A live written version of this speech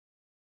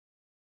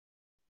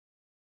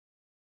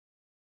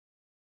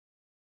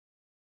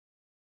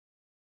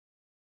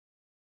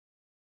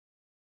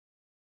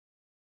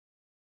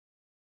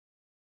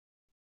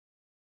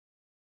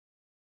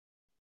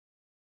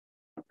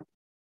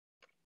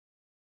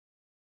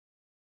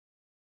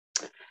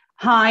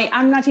Hi,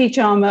 I'm Nadia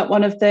Jarma,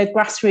 one of the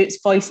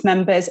grassroots voice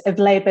members of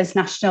Labour's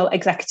National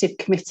Executive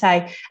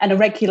Committee and a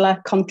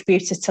regular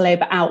contributor to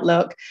Labour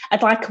Outlook.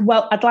 I'd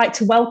like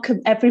to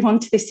welcome everyone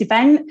to this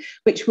event,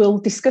 which will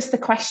discuss the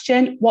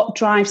question, what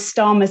drives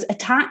Starmer's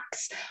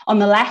attacks on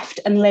the left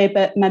and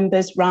Labour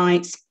members'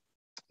 rights?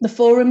 The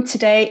forum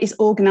today is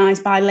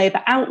organised by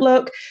Labour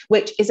Outlook,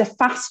 which is a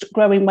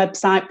fast-growing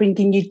website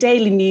bringing you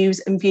daily news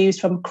and views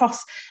from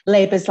across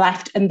Labour's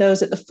left and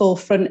those at the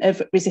forefront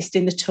of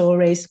resisting the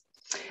Tories.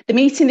 The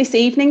meeting this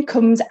evening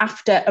comes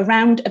after a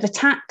round of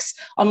attacks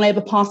on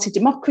Labour Party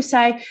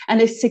democracy and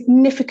a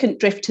significant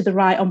drift to the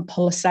right on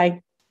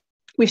policy.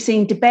 We've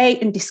seen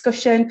debate and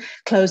discussion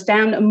close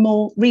down, and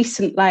more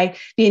recently,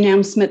 the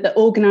announcement that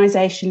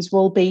organisations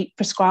will be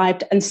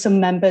prescribed and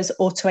some members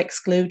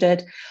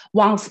auto-excluded.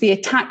 Whilst the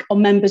attack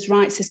on members'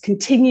 rights has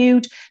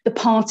continued, the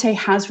party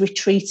has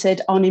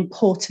retreated on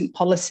important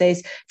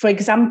policies. For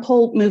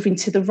example, moving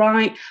to the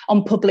right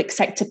on public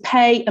sector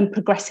pay and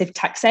progressive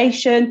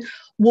taxation,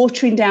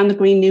 watering down the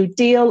Green New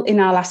Deal in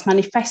our last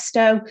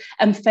manifesto,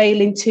 and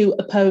failing to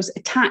oppose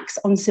attacks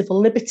on civil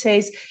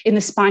liberties in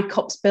the Spy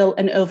Cops Bill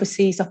and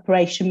Overseas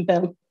Operation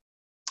Bill.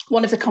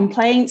 One of the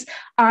complaints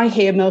I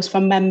hear most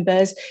from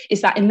members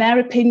is that, in their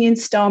opinion,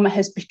 Starmer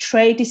has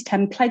betrayed his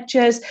 10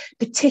 pledges,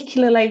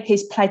 particularly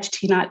his pledge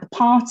to unite the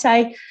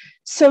party.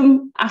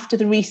 Some, after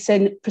the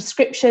recent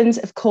prescriptions,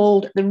 have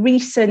called the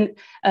recent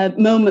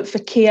moment for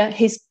Keir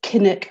his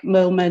Kinnock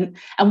moment.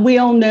 And we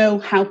all know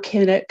how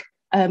Kinnock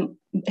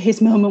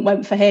his moment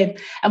went for him.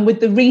 And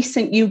with the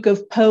recent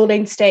YouGov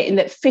polling stating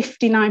that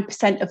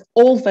 59% of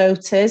all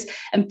voters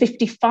and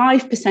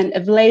 55%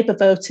 of Labour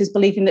voters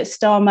believing that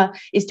Starmer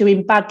is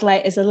doing badly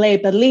as a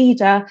Labour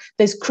leader,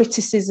 there's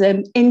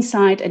criticism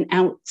inside and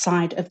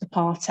outside of the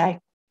party.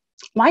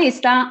 Why is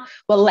that?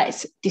 Well,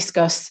 let's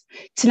discuss.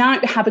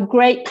 Tonight, we have a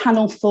great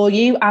panel for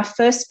you. Our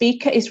first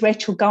speaker is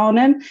Rachel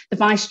Garnham, the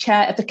Vice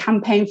Chair of the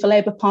Campaign for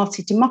Labour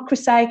Party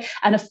Democracy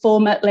and a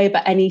former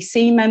Labour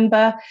NEC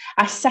member.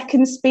 Our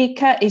second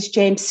speaker is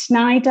James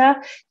Schneider.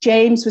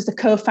 James was the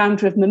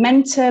co-founder of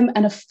Momentum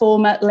and a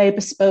former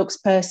Labour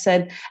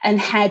spokesperson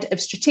and head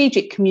of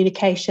strategic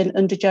communication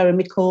under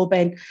Jeremy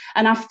Corbyn.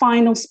 And our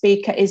final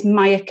speaker is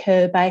Maia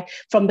Kirby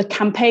from the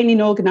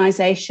campaigning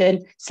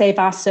organisation Save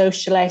Our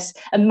Socialists,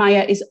 and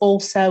Maia is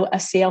also a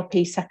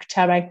CLP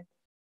secretary.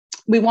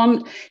 We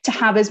want to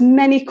have as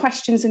many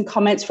questions and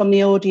comments from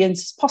the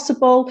audience as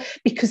possible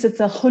because of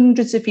the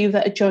hundreds of you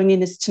that are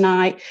joining us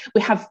tonight.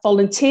 We have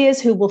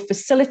volunteers who will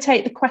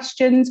facilitate the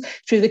questions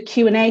through the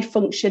Q&A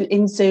function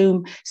in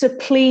Zoom. So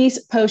please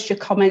post your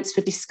comments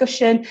for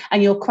discussion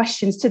and your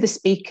questions to the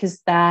speakers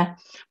there.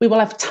 We will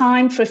have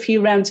time for a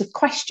few rounds of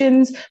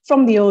questions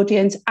from the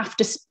audience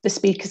after the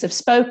speakers have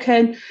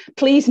spoken.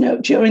 Please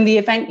note during the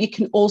event, you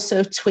can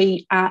also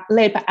tweet at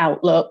Labour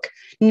Outlook.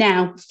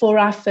 Now, for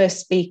our first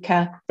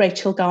speaker,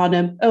 Rachel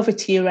Garnham. Over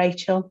to you,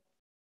 Rachel.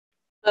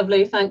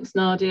 Lovely, thanks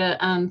Nadia,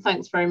 and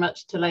thanks very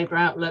much to Labour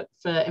Outlook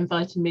for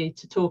inviting me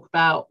to talk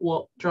about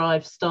what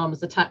drives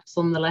Starmer's attacks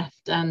on the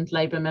left and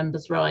Labour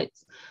members'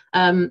 rights.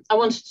 I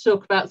wanted to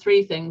talk about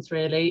three things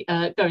really,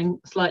 going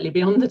slightly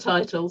beyond the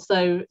title.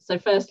 So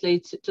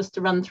firstly, just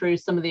to run through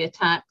some of the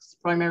attacks,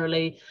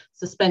 primarily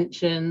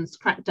suspensions,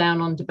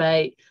 crackdown on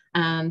debate,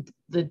 and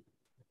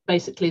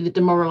basically the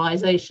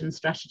demoralisation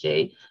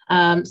strategy.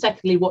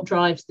 Secondly, what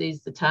drives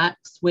these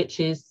attacks, which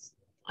is,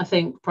 I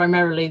think,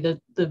 primarily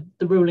the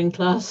ruling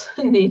class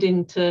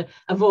needing to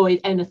avoid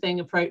anything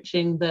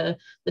approaching the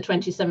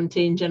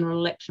 2017 general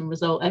election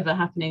result ever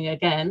happening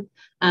again.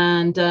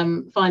 And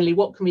finally,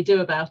 what can we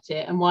do about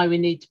it and why we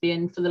need to be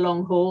in for the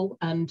long haul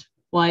and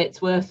why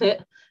it's worth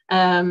it.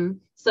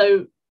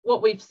 So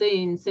what we've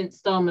seen since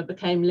Starmer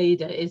became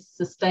leader is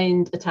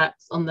sustained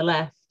attacks on the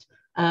left.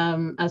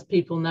 As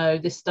people know,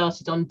 this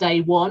started on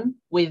day one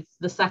with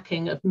the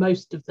sacking of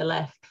most of the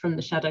left from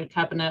the shadow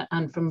cabinet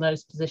and from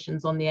those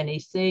positions on the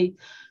NEC,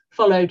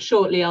 followed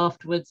shortly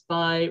afterwards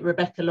by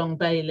Rebecca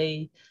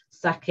Long-Bailey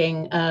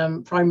sacking,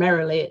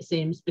 primarily, it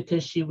seems,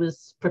 because she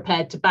was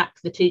prepared to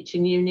back the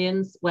teaching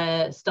unions,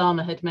 where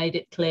Starmer had made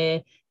it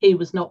clear he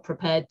was not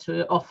prepared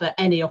to offer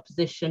any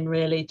opposition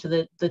really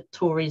to the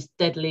Tories'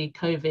 deadly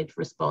COVID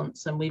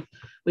response. And we've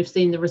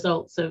seen the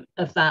results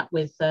of that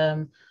with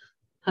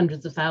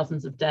hundreds of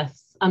thousands of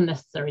deaths,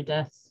 unnecessary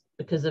deaths,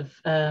 because of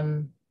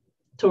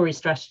Tory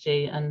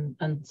strategy and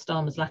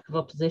Starmer's lack of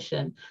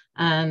opposition.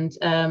 And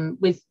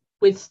with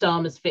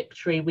Starmer's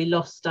victory, we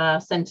lost our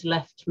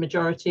centre-left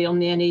majority on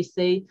the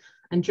NEC.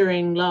 And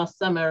during last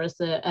summer, as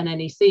an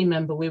NEC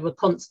member, we were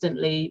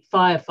constantly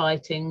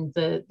firefighting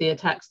the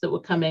attacks that were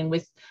coming,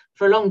 with,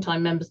 for a long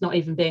time, members not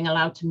even being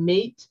allowed to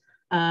meet.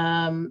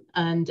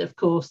 And of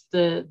course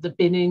the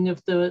binning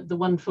of the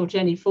wonderful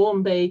Jenny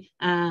Formby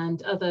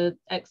and other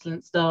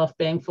excellent staff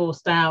being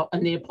forced out,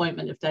 and the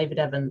appointment of David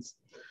Evans.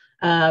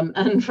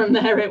 And from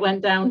there it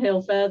went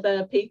downhill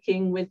further,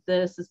 peaking with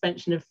the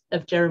suspension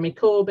of Jeremy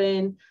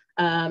Corbyn,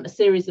 a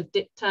series of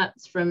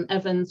diktats from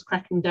Evans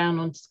cracking down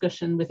on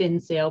discussion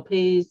within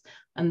CLPs,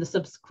 and the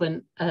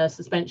subsequent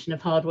suspension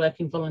of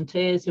hardworking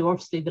volunteers, who are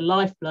obviously the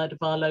lifeblood of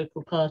our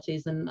local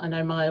parties, and I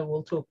know Maia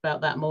will talk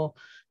about that more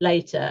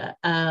later.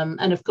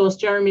 And of course,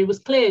 Jeremy was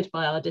cleared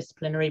by our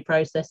disciplinary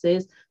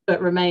processes,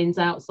 but remains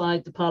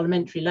outside the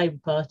Parliamentary Labour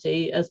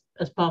Party as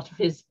part of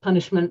his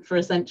punishment for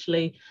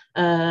essentially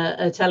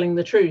telling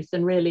the truth,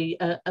 and really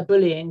a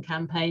bullying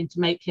campaign to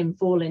make him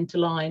fall into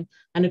line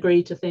and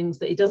agree to things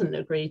that he doesn't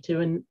agree to.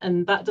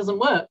 And that doesn't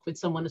work with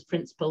someone as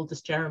principled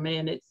as Jeremy.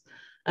 And it's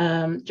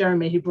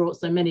Jeremy who brought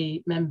so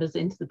many members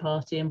into the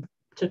party and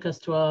took us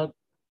to our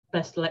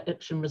best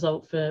election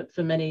result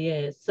for many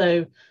years.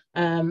 So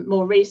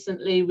more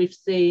recently, we've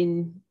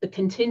seen the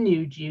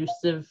continued use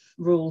of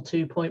Rule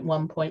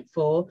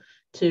 2.1.4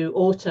 to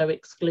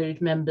auto-exclude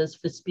members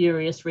for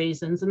spurious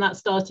reasons, and that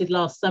started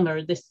last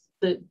summer.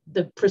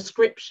 The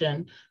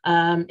prescription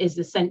is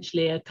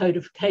essentially a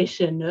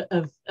codification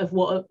of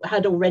what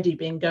had already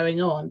been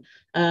going on,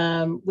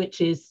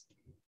 which is,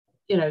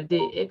 you know,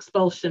 the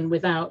expulsion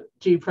without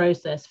due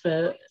process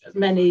for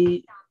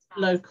many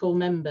local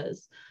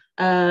members.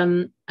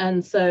 And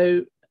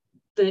so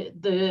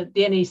the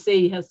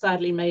NEC has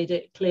sadly made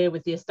it clear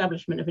with the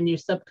establishment of a new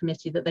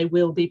subcommittee that they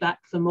will be back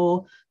for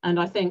more. And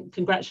I think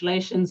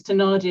congratulations to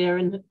Nadia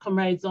and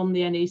comrades on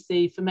the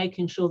NEC for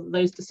making sure that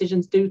those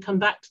decisions do come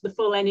back to the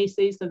full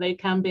NEC so they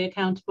can be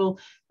accountable.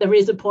 There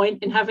is a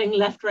point in having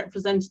left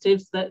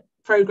representatives that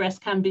progress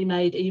can be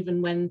made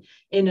even when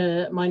in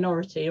a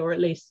minority, or at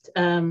least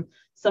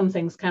some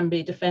things can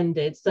be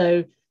defended.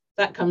 So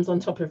that comes on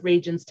top of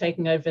regions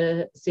taking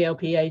over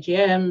CLP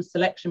AGM,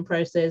 selection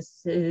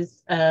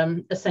processes,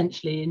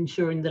 essentially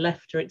ensuring the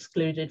left are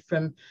excluded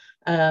from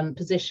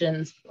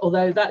positions,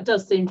 although that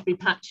does seem to be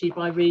patchy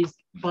by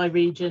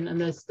region, and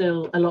there's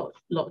still a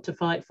lot to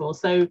fight for.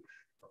 So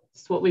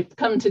it's what we've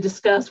come to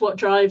discuss, what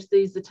drives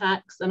these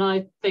attacks, and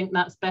I think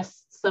that's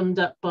best summed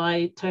up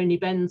by Tony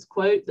Benn's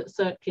quote that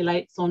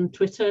circulates on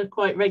Twitter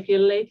quite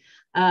regularly.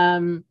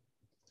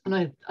 And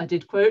I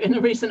did quote in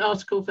a recent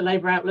article for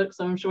Labour Outlook,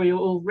 so I'm sure you're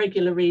all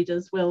regular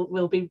readers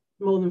will be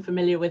more than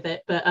familiar with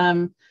it. But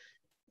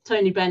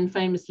Tony Benn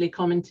famously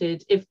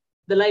commented, if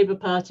the Labour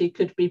Party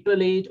could be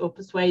bullied or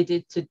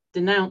persuaded to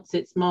denounce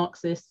its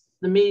Marxists,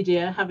 the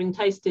media, having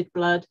tasted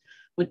blood,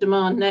 would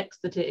demand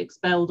next that it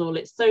expelled all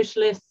its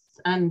socialists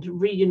and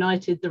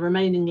reunited the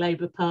remaining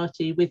Labour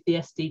Party with the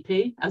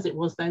SDP, as it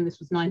was then. This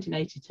was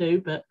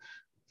 1982, but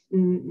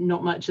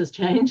not much has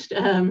changed,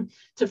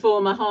 to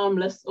form a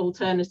harmless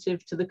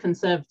alternative to the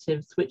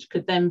Conservatives, which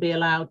could then be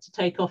allowed to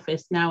take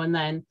office now and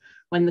then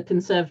when the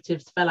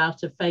Conservatives fell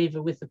out of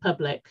favour with the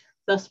public.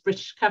 Thus,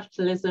 British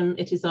capitalism,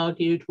 it is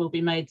argued, will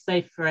be made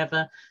safe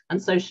forever,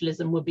 and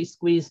socialism will be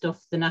squeezed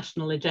off the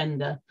national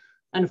agenda.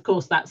 And of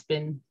course, that's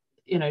been,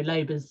 you know,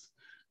 Labour's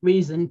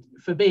reason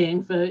for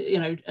being for, you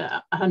know,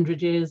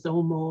 100 years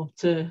or more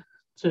to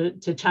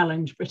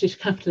challenge British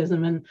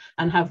capitalism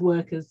and have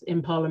workers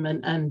in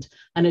Parliament and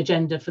an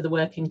agenda for the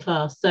working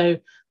class. So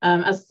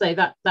as I say,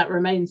 that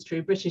remains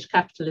true. British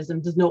capitalism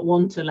does not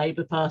want a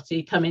Labour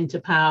Party come into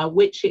power,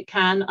 which it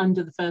can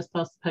under the first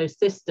past the post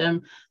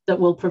system, that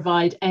will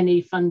provide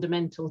any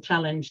fundamental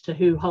challenge to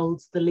who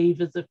holds the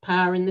levers of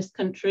power in this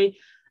country.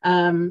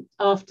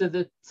 After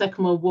the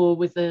Second World War,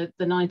 with the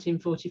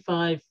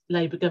 1945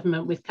 Labour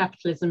government, with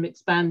capitalism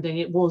expanding,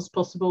 it was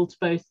possible to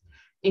both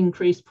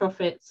increase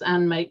profits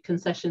and make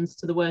concessions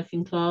to the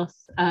working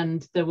class,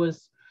 and there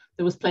was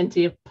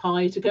plenty of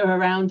pie to go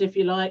around, if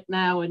you like,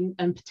 now, and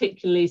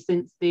particularly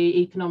since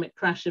the economic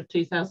crash of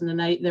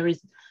 2008, there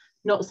is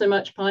not so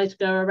much pie to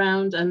go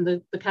around, and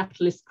the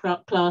capitalist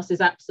class is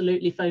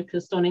absolutely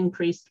focused on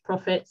increased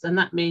profits, and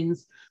that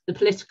means the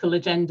political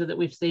agenda that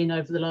we've seen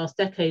over the last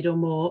decade or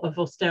more of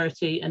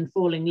austerity and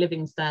falling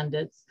living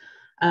standards.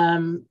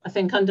 I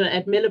think under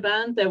Ed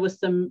Miliband, there was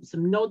some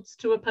nods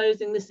to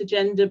opposing this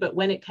agenda, but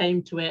when it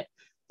came to it,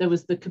 there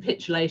was the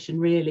capitulation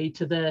really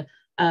to the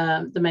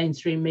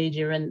mainstream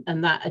media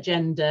and that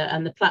agenda,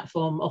 and the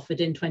platform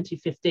offered in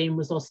 2015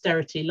 was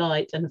austerity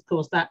light. And of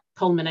course, that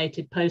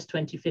culminated post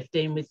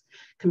 2015 with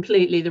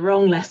completely the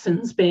wrong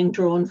lessons being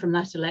drawn from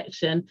that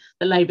election,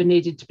 that Labour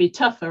needed to be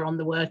tougher on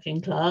the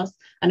working class.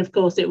 And of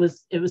course, it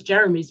was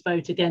Jeremy's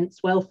vote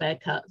against welfare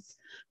cuts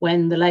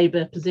when the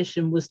Labour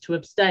position was to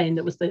abstain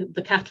that was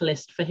the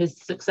catalyst for his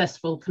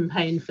successful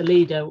campaign for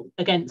leader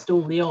against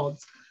all the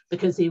odds,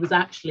 because he was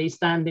actually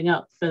standing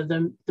up for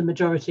the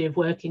majority of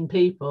working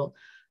people.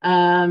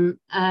 And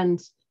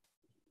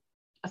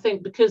I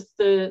think because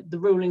the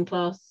ruling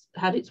class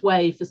had its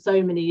way for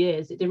so many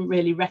years, it didn't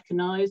really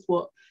recognise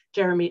what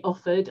Jeremy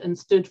offered and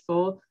stood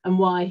for, and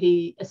why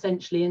he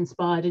essentially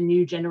inspired a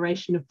new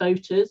generation of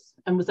voters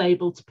and was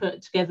able to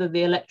put together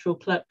the electoral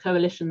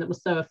coalition that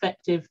was so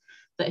effective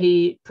that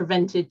he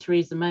prevented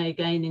Theresa May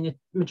gaining a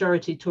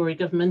majority Tory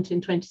government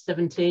in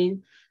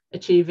 2017,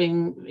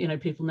 achieving, you know,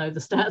 people know the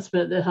stats,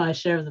 but the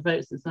highest share of the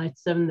vote since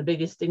 97, the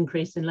biggest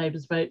increase in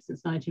Labour's vote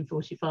since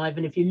 1945.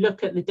 And if you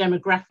look at the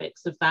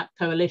demographics of that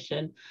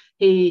coalition,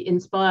 he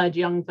inspired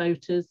young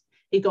voters,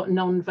 he got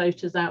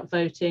non-voters out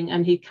voting,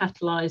 and he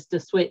catalysed a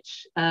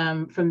switch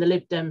from the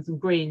Lib Dems and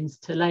Greens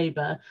to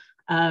Labour.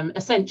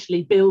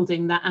 essentially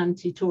building that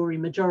anti-Tory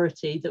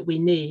majority that we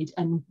need,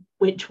 and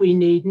which we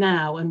need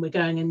now, and we're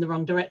going in the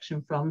wrong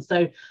direction from.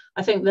 So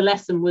I think the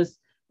lesson was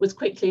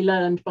quickly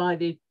learned by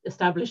the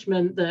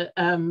establishment that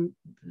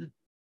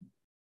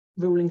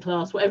ruling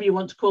class, whatever you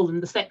want to call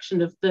them, the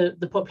section of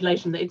the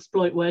population that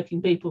exploit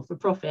working people for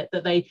profit,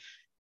 that they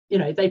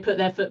put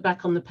their foot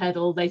back on the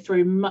pedal. They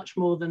threw much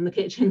more than the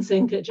kitchen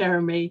sink at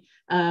Jeremy,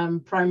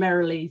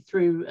 primarily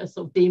through a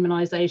sort of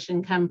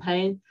demonisation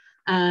campaign,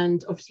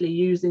 and obviously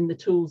using the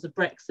tools of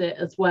Brexit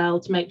as well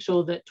to make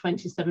sure that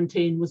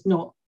 2017 was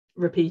not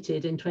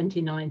repeated in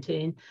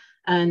 2019.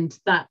 And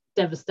that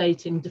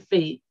devastating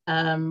defeat,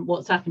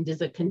 what's happened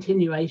is a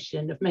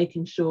continuation of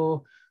making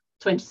sure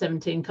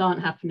 2017 can't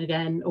happen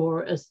again,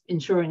 or as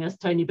ensuring, as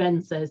Tony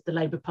Benn says, the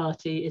Labour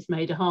Party is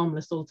made a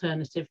harmless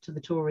alternative to the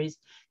Tories,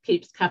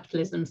 keeps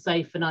capitalism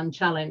safe and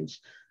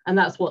unchallenged. And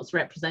that's what's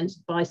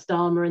represented by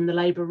Starmer and the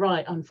Labour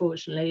right,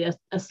 unfortunately,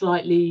 a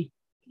slightly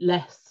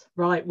less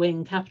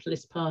right-wing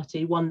capitalist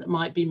party, one that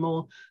might be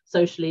more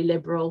socially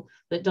liberal,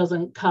 that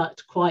doesn't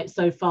cut quite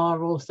so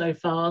far or so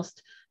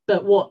fast,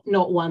 but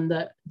not one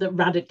that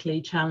radically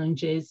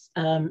challenges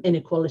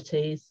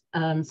inequalities.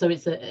 So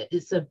it's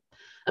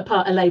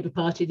a Labour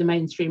Party the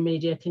mainstream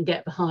media can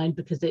get behind,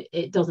 because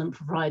it doesn't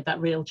provide that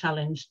real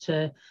challenge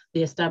to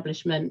the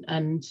establishment,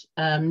 and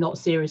not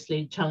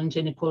seriously challenge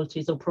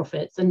inequalities or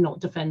profits, and not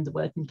defend the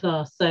working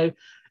class. So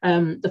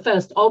the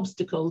first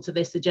obstacle to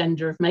this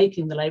agenda of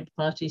making the Labour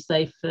Party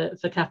safe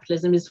for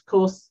capitalism is, of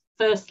course,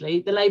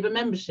 firstly, the Labour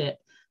membership.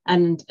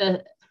 And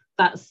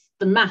that's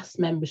the mass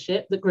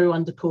membership that grew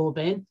under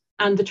Corbyn,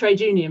 and the trade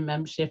union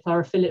membership,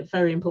 our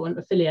very important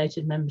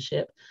affiliated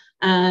membership.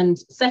 And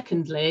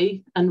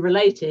secondly, and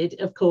related,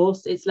 of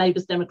course, it's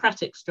Labour's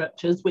democratic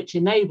structures, which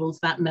enables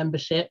that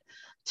membership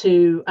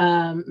to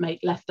make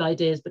left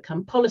ideas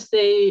become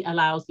policy,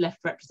 allows left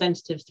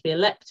representatives to be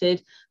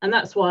elected. And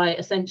that's why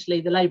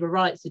essentially the Labour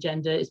rights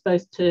agenda is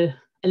both to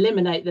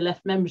eliminate the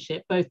left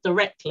membership, both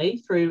directly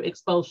through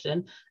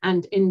expulsion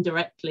and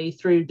indirectly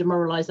through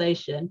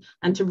demoralisation,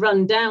 and to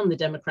run down the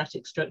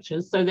democratic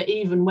structures, so that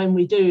even when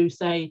we do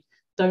say,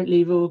 don't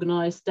leave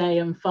organised, stay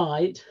and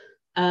fight,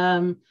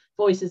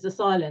 voices are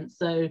silenced.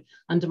 So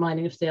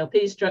undermining of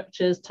CLP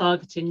structures,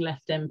 targeting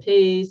left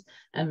MPs,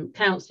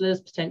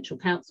 councillors, potential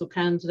council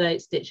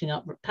candidates, stitching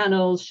up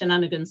panels,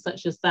 shenanigans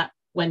such as that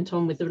went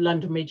on with the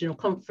London Regional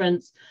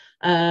Conference.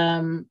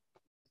 And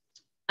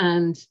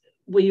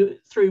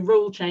through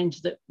rule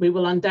change that we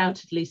will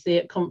undoubtedly see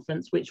at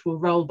conference, which will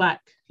roll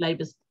back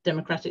Labour's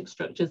democratic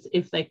structures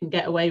if they can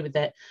get away with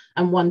it.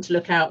 And one to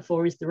look out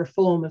for is the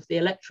reform of the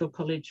Electoral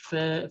College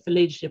for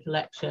leadership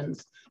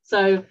elections.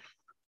 So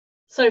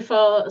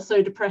far,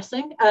 so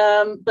depressing,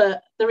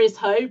 but there is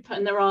hope,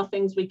 and there are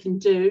things we can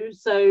do.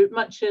 So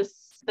much as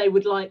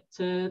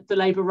the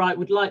Labour right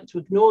would like to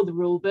ignore the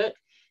rule book,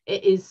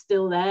 it is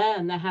still there,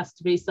 and there has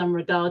to be some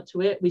regard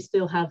to it. We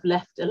still have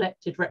left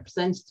elected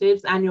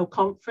representatives. Annual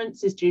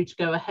conference is due to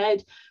go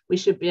ahead. We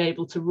should be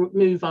able to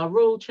move our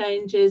rule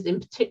changes. In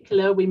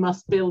particular, we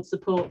must build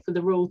support for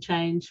the rule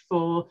change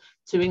to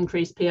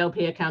increase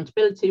PLP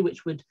accountability,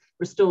 which would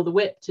restore the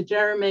whip to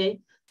Jeremy.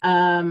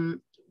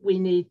 We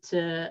need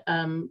to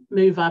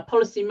move our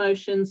policy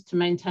motions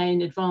to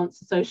advance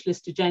the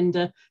socialist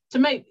agenda,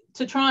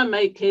 to try and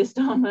make Keir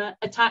Starmer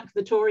attack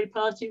the Tory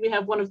party. We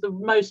have one of the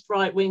most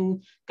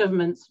right-wing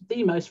governments,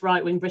 the most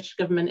right-wing British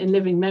government in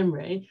living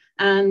memory,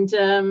 and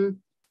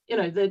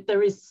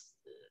there is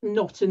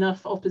not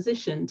enough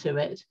opposition to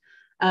it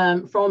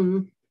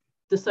from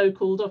the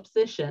so-called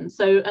opposition.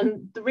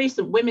 And the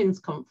recent women's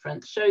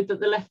conference showed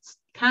that the left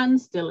can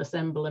still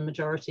assemble a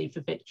majority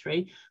for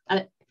victory.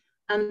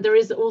 And there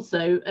is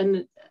also,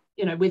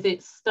 with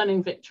its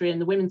stunning victory in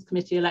the Women's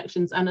Committee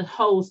elections and a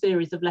whole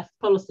series of left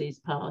policies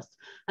passed,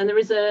 and there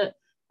is an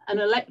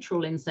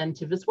electoral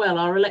incentive as well.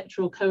 Our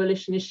electoral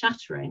coalition is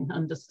shattering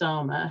under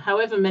Starmer.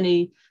 However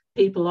many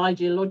people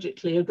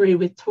ideologically agree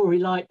with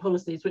Tory-like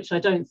policies, which I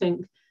don't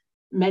think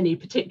many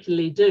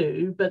particularly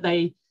do, but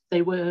they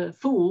were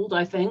fooled,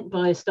 I think,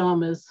 by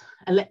Starmer's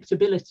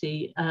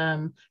electability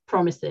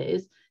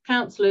promises.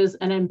 Councillors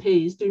and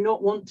MPs do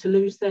not want to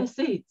lose their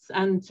seats,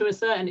 and to a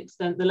certain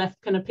extent the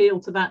left can appeal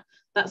to that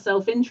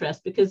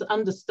self-interest, because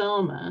under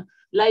Starmer,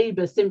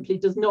 Labour simply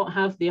does not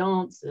have the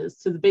answers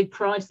to the big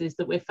crises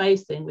that we're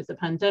facing with the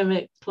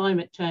pandemic,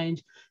 climate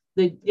change,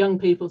 the young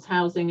people's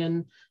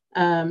housing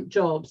and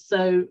jobs.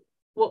 So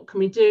what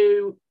can we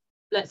do?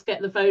 Let's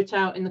get the vote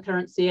out in the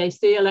current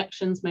CAC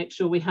elections, make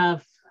sure we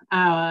have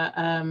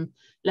our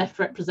left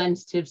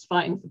representatives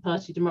fighting for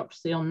party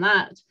democracy on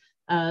that.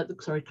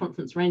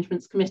 Conference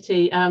Arrangements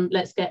Committee.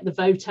 Let's get the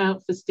vote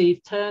out for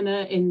Steve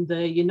Turner in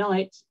the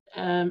Unite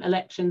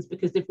elections,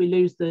 because if we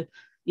lose the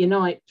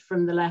Unite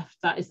from the left,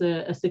 that is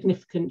a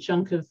significant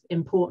chunk of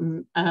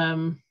important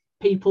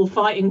people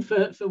fighting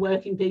for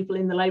working people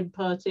in the Labour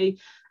Party.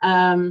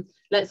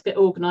 Let's get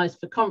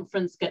organised for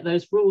conference, get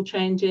those rule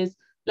changes.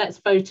 Let's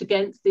vote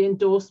against the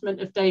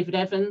endorsement of David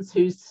Evans,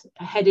 who's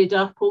headed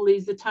up all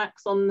these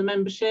attacks on the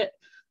membership.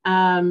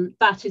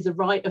 That is a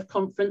right of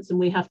conference, and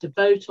we have to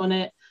vote on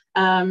it.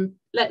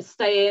 Let's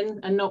stay in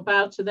and not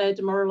bow to their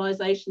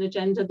demoralisation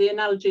agenda. The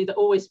analogy that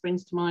always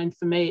springs to mind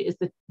for me is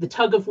the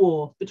tug of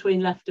war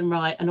between left and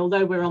right. And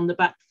although we're on the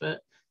back foot,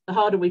 the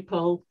harder we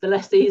pull, the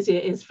less easier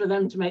it is for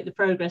them to make the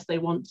progress they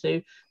want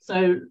to.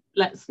 So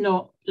let's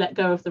not let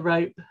go of the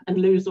rope and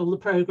lose all the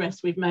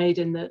progress we've made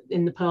in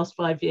the past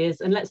 5 years.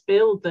 And let's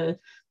build the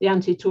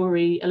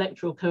anti-Tory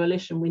electoral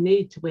coalition we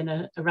need to win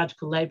a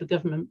radical Labour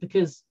government,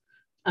 because,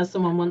 as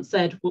someone once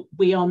said,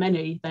 we are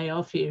many, they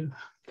are few.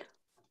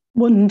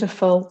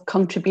 Wonderful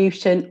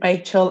contribution,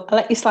 Rachel. I'll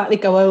let you slightly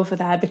go over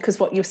there because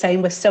what you're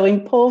saying was so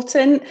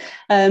important.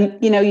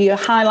 You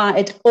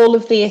highlighted all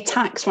of the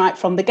attacks right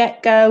from the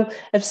get-go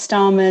of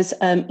Starmer's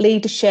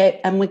leadership,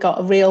 and we got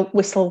a real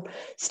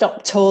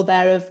whistle-stop tour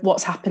there of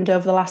what's happened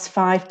over the last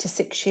 5 to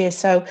 6 years.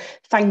 So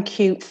thank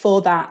you for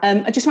that.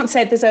 I just want to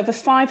say there's over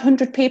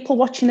 500 people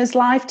watching us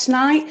live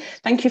tonight.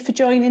 Thank you for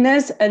joining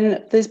us.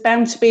 And there's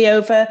bound to be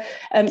over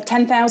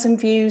 10,000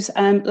 views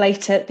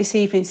later this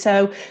evening.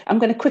 So I'm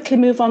going to quickly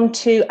move on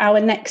to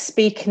our next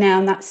speaker now,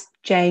 and that's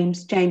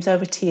James. James,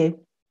 over to you.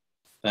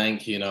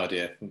 Thank you,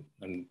 Nadia,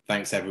 and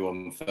thanks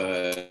everyone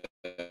for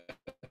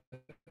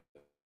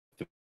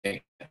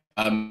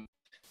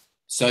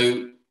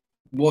so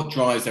what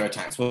drives their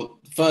attacks? Well,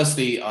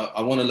 firstly,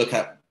 I want to look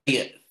at what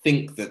they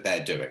think that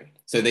they're doing.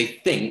 So they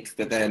think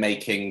that they're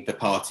making the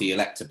party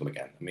electable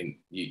again. I mean,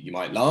 you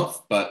might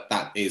laugh, but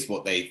that is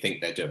what they think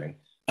they're doing.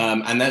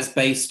 And that's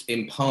based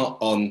in part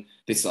on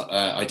this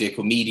idea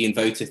called median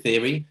voter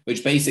theory,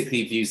 which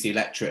basically views the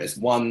electorate as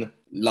one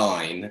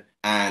line,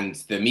 and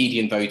the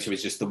median voter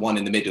is just the one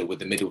in the middle with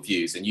the middle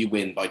views, and you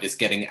win by just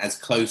getting as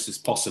close as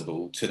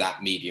possible to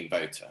that median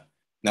voter.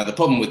 Now, the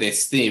problem with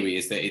this theory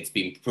is that it's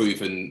been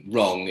proven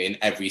wrong in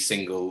every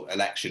single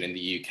election in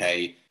the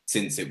UK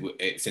since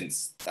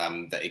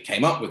that it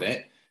came up with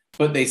it,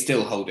 but they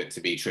still hold it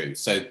to be true.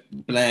 So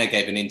Tony Blair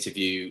gave an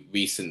interview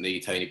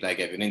recently,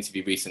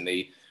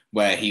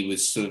 where he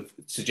was sort of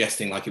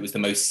suggesting like it was the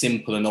most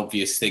simple and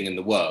obvious thing in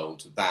the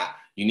world, that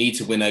you need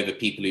to win over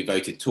people who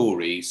voted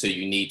Tory, so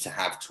you need to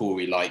have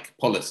Tory-like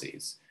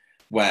policies.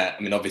 Where, I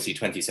mean, obviously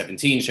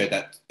 2017 showed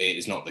that it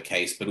is not the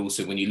case, but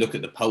also when you look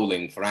at the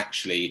polling for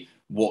actually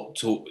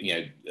what,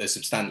 a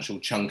substantial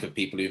chunk of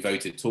people who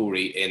voted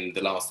Tory in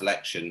the last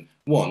election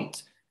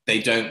want,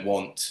 they don't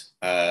want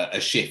a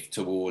shift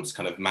towards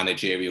kind of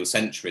managerial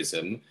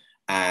centrism,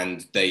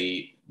 and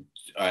they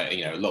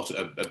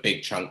a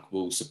big chunk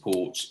will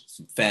support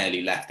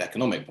fairly left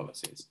economic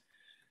policies.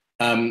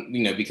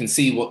 We can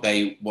see what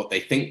they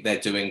think they're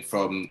doing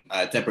from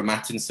Deborah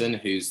Mattinson,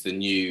 who's the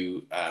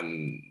new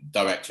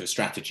Director of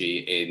Strategy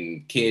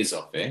in Keir's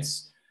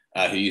office,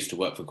 who used to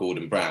work for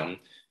Gordon Brown.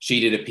 She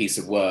did a piece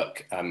of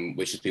work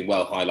which has been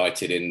well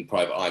highlighted in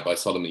Private Eye by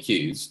Solomon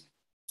Hughes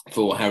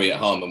for Harriet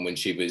Harman when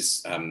she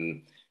was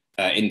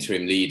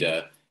interim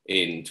leader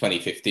in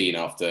 2015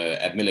 after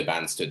Ed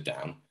Miliband stood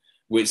down,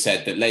 which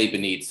said that Labour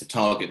needs to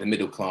target the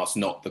middle class,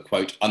 not the,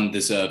 quote,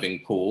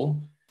 undeserving poor.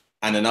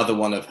 And another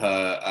one of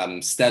her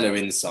stellar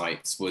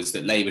insights was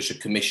that Labour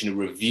should commission a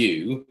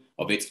review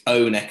of its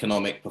own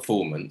economic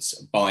performance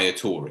by a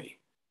Tory.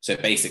 So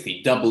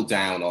basically double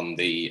down on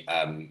the,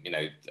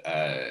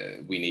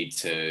 we need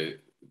to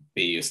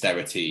be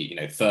austerity,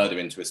 further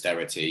into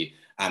austerity,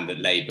 and that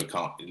Labour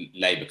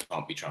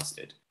can't be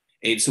trusted.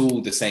 It's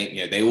all the same,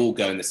 they all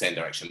go in the same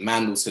direction.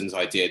 Mandelson's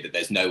idea that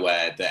there's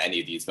nowhere that any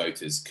of these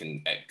voters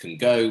can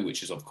go, which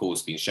has of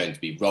course been shown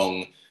to be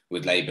wrong,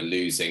 with Labour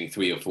losing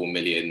 3 or 4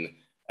 million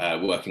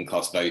working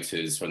class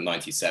voters from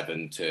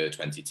 97 to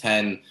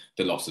 2010,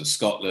 the loss of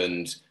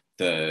Scotland,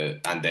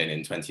 and then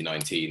in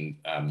 2019,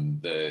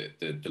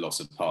 the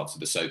loss of parts of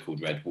the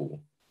so-called Red Wall.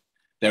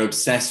 They're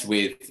obsessed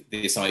with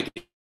this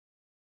idea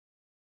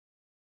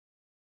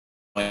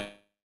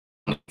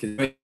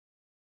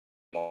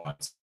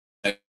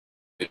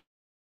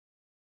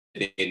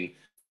in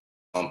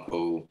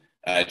example,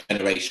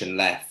 Generation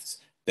Left,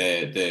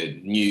 the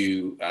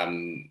new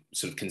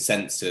sort of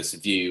consensus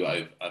view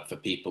for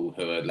people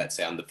who are, let's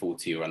say, under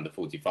 40 or under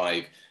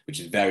 45, which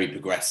is very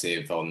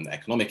progressive on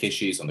economic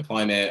issues, on the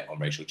climate, on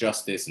racial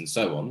justice, and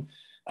so on.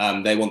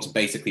 They want to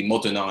basically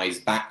modernise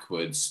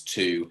backwards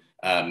to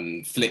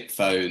flip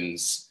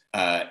phones,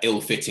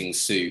 ill-fitting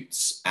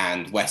suits,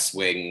 and West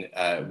Wing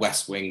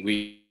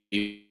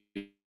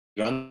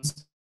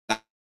reruns. I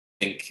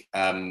think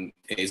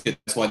it is good.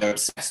 That's why they're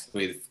obsessed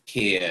with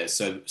Keir,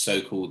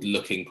 so-called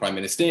looking prime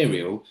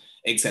ministerial.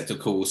 Except, of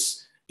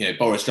course,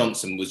 Boris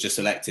Johnson was just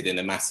elected in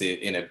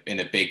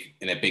a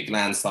big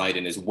landslide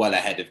and is well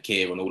ahead of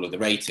Keir on all of the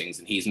ratings,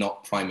 and he's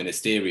not prime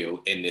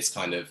ministerial in this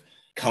kind of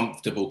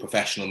comfortable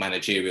professional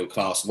managerial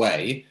class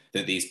way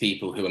that these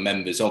people who are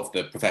members of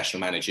the professional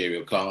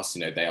managerial class,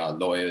 they are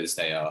lawyers,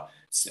 they are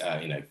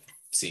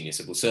senior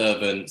civil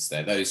servants,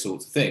 they're those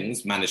sorts of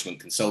things, management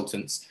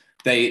consultants.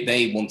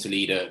 They want a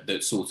leader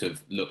that sort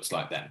of looks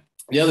like them.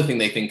 The other thing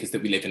they think is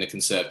that we live in a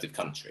conservative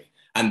country,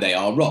 and they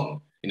are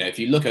wrong. If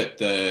you look at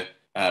the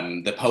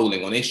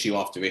polling on issue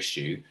after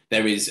issue,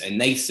 there is a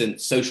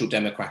nascent social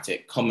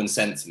democratic common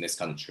sense in this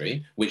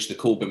country, which the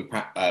Corbyn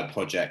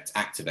project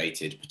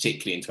activated,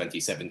 particularly in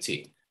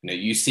 2017.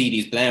 You see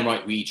these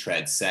Blairite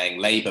retreads saying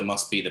Labour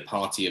must be the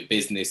party of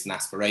business and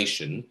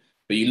aspiration,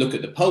 but you look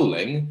at the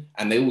polling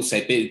and they all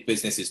say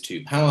business is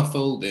too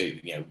powerful.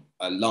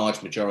 A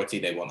large majority,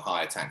 they want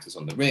higher taxes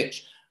on the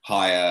rich,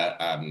 higher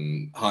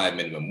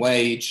minimum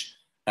wage,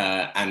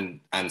 and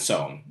so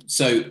on.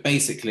 So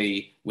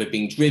basically, we're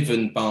being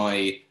driven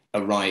by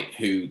a right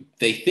who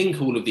they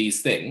think all of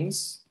these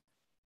things,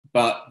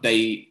 but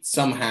they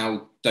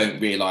somehow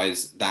don't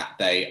realise that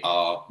they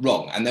are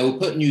wrong. And they will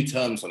put new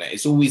terms on it.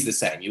 It's always the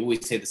same. You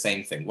always hear the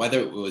same thing, whether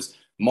it was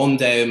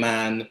Mondale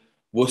man,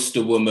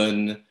 Worcester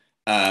woman,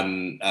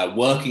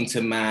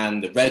 Workington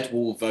man, the Red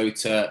Wall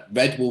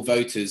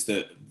voters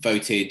that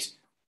voted,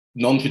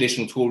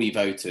 non-traditional Tory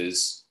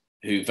voters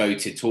who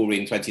voted Tory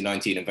in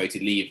 2019 and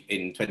voted Leave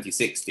in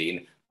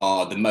 2016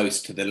 are the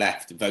most to the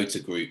left voter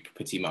group,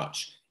 pretty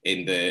much,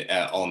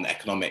 on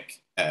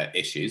economic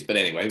issues. But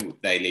anyway,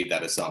 they leave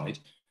that aside.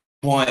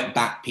 Quiet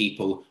back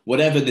people,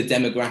 whatever the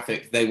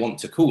demographic they want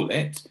to call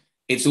it,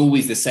 it's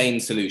always the same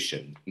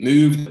solution.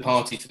 Move the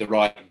party to the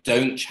right,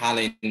 don't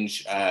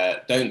challenge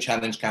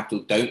capital,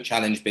 don't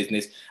challenge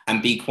business,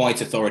 and be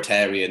quite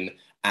authoritarian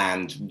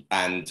and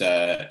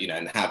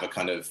have a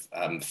kind of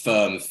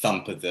firm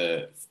thump of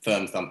the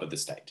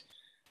state.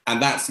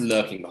 And that's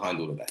lurking behind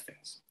all of their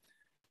things.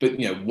 But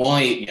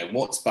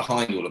what's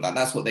behind all of that?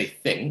 That's what they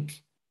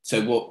think.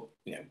 So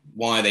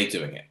why are they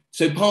doing it?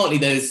 So partly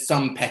there's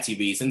some petty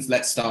reasons.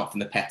 Let's start from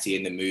the petty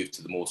and then move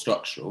to the more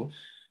structural.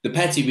 The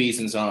petty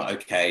reasons are,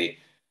 okay,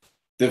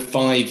 the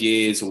 5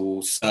 years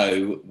or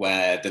so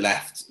where the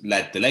left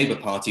led the Labour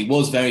Party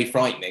was very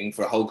frightening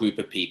for a whole group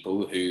of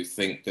people who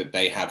think that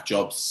they have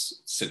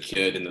jobs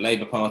secured in the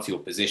Labour Party or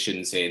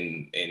positions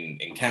in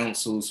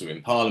councils or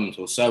in Parliament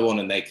or so on,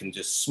 and they can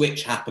just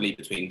switch happily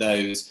between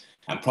those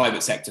and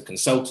private sector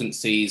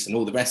consultancies and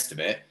all the rest of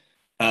it.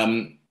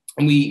 And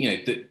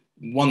the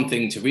one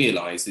thing to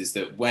realise is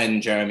that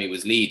when Jeremy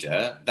was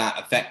leader, that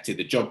affected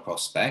the job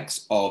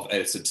prospects of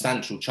a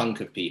substantial chunk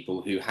of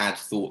people who had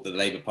thought that the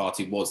Labour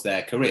Party was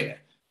their career,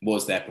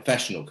 was their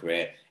professional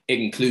career,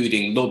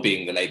 including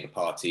lobbying the Labour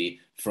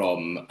Party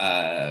from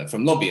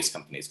lobbyist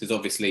companies, because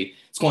obviously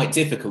it's quite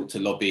difficult to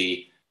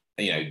lobby.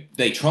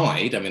 They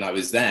tried. I mean, I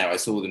was there. I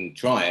saw them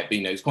try it, but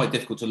it's quite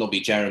difficult to lobby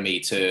Jeremy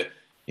to,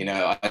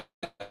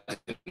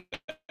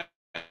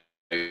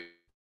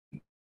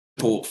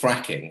 support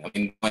fracking. I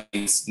mean,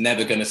 he's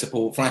never going to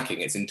support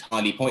fracking. It's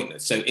entirely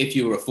pointless. So if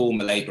you're a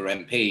former Labour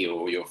MP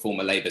or you're a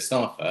former Labour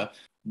staffer,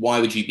 why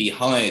would you be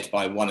hired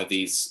by one of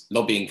these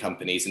lobbying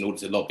companies in order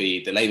to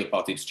lobby the Labour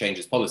Party to change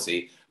its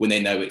policy when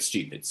they know it's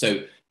stupid?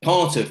 So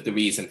part of the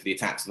reason for the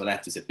attacks on the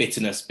left is a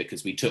bitterness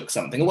because we took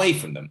something away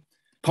from them.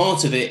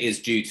 Part of it is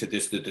due to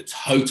the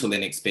total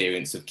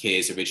inexperience of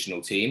Keir's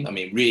original team. I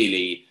mean,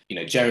 really,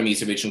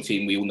 Jeremy's original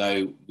team, we all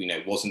know,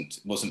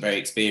 wasn't very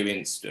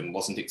experienced and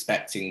wasn't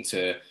expecting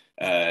to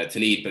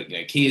lead, but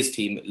Keir's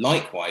team,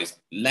 likewise,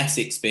 less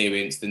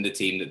experienced than the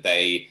team that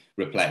they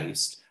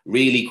replaced,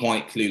 really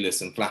quite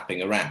clueless and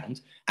flapping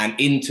around. And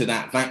into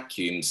that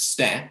vacuum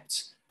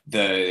stepped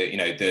the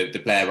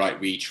Blairite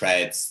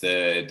retreads,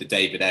 the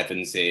David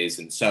Evanses,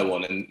 and so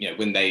on. And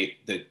when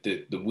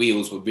the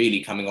wheels were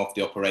really coming off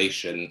the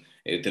operation,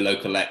 the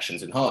local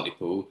elections in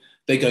Hartlepool,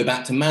 they go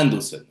back to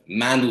Mandelson.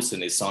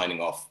 Mandelson is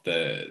signing off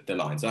the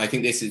lines. And I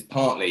think this is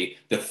partly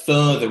the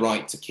further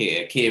right to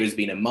Keir. Keir has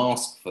been a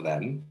mask for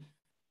them.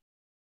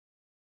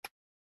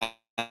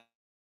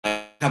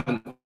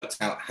 Haven't worked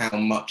out how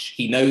much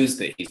he knows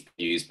that he's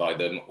used by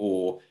them,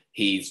 or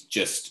he's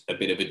just a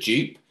bit of a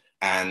dupe.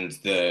 And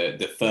the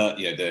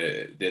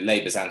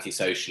Labour's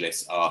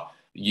anti-socialists are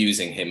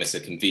using him as a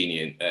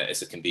convenient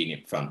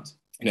front.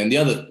 And the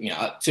other,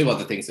 two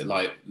other things that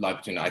lie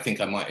between. I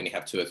think I might only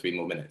have 2 or 3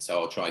 more minutes,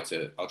 so I'll try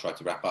to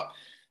wrap up.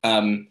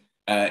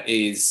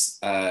 There's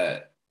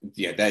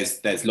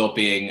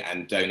lobbying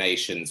and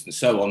donations and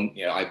so on.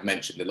 I've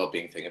mentioned the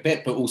lobbying thing a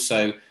bit, but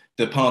also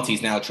the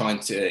party's now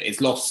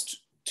it's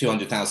lost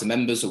 200,000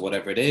 members or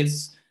whatever it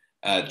is.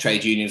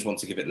 Trade unions want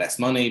to give it less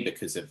money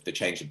because of the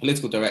change in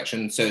political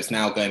direction. So it's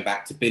now going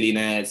back to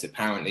billionaires.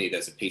 Apparently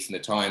there's a piece in the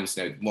Times,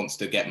 wants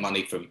to get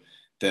money from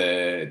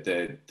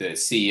the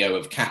CEO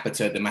of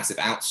Capita, the massive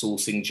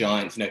outsourcing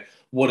giant.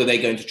 What are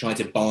they going to try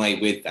to buy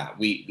with that?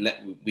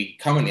 We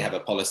currently have a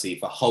policy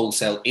for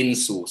wholesale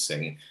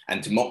insourcing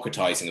and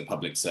democratizing of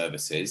public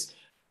services.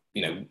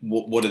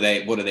 What are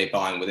they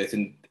buying with it?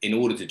 And in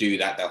order to do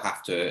that, they'll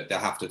have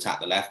to attack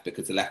the left,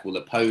 because the left will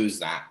oppose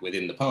that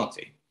within the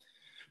party.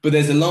 But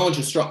there's a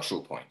larger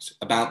structural point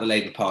about the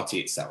Labour Party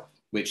itself,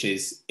 which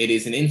is it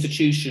is an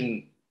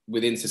institution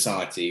within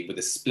society with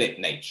a split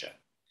nature.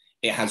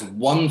 It has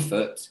one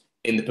foot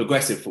in the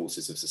progressive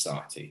forces of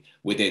society,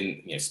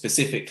 within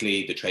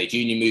specifically the trade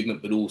union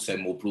movement, but also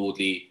more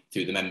broadly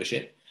through the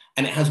membership.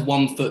 And it has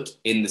one foot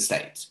in the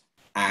state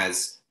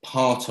as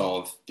part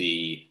of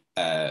the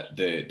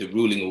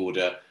ruling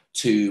order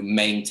to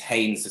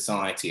maintain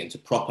society and to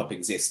prop up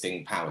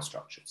existing power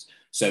structures.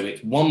 So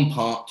it's one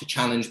part to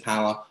challenge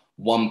power,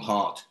 one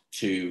part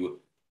to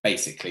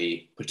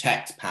basically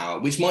protect power,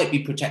 which might be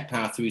protect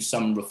power through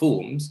some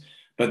reforms,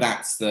 But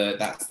that's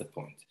the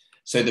point.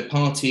 So the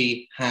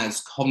party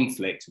has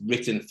conflict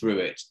written through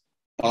it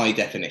by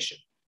definition.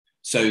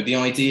 So the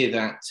idea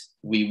that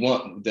we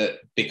want that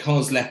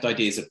because left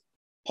ideas are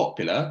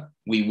popular,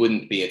 we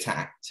wouldn't be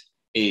attacked,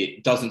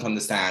 it doesn't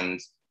understand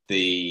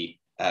the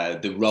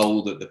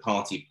role that the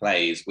party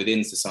plays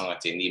within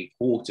society and the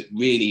important,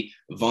 really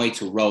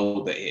vital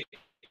role that it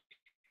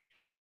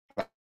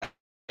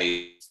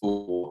plays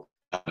for,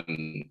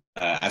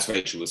 as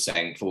Rachel was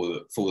saying,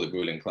 for the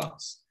ruling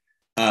class.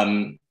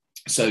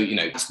 So, you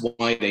know, that's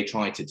why they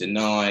tried to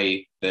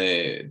deny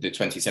the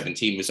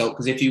 2017 result,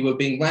 because if you were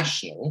being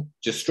rational,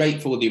 just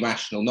straightforwardly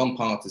rational,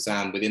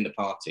 non-partisan within the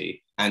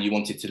party, and you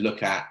wanted to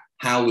look at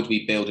how would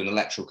we build an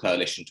electoral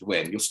coalition to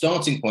win, your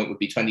starting point would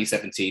be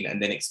 2017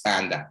 and then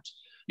expand out.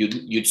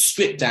 You'd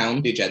strip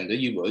down the agenda,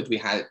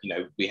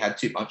 we had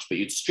too much, but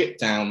you'd strip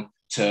down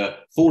to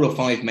 4 or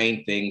 5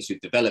 main things, you'd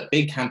develop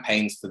big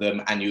campaigns for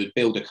them, and you would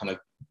build a kind of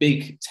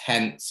big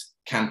tent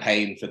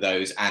campaign for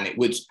those, and it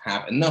would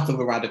have enough of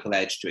a radical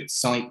edge to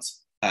excite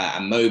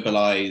and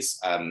mobilize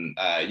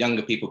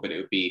younger people, but it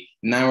would be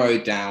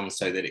narrowed down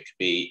so that it could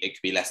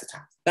be less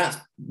attacked. That's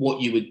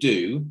what you would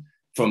do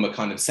from a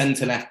kind of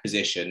centre-left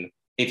position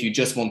if you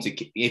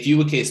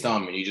were Keir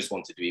Starmer and you just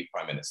wanted to be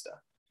Prime Minister.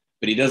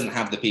 But he doesn't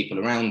have the people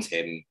around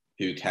him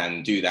who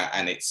can do that,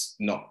 and it's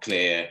not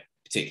clear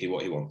particularly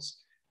what he wants.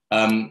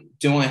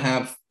 Do I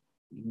have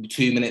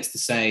 2 minutes to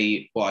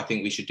say what I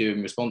think we should do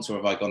in response, or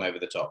have I gone over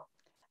the top?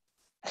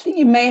 I think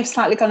you may have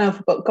slightly gone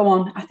over, but go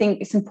on. I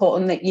think it's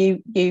important that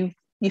you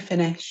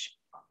finish.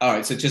 All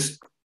right, so just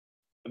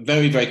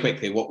very, very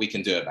quickly what we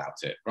can do about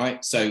it,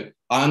 right? So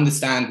I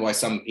understand why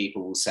some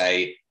people will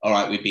say, all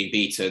right, we've been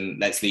beaten,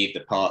 let's leave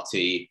the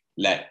party,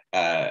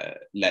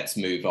 let's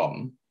move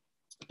on.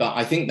 But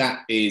I think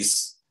that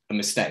is a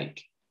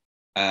mistake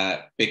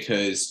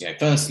because,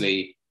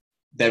 firstly,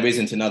 there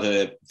isn't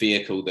another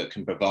vehicle that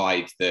can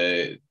provide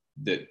the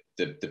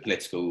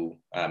political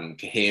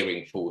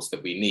cohering force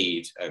that we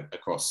need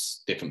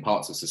across different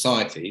parts of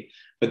society.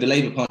 But the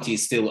Labour Party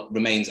still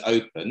remains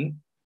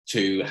open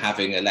to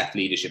having a left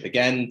leadership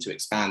again, to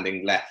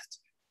expanding left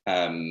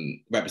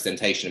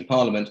representation in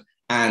Parliament,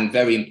 and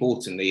very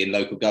importantly in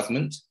local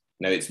government.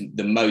 It's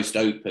the most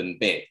open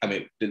bit. I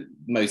mean,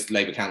 most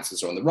Labour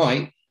councillors are on the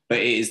right, but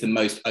it is the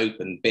most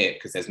open bit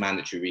because there's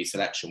mandatory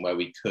reselection where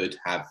we could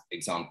have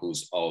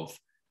examples of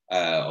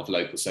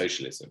local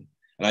socialism.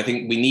 And I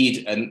think we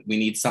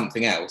need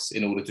something else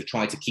in order to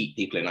try to keep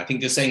people in. I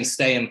think just saying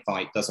stay and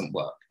fight doesn't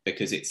work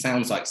because it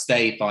sounds like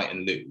stay, fight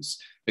and lose.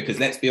 Because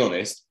let's be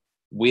honest,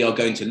 we are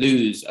going to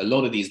lose a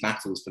lot of these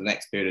battles for the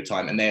next period of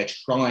time, and they're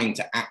trying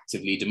to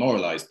actively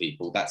demoralize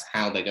people. That's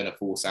how they're going to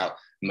force out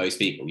most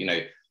people.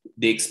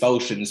 The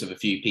expulsions of a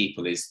few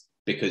people is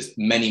because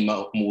many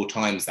more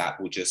times that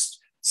will just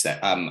set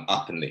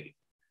up and leave.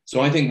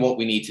 So I think what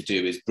we need to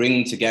do is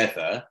bring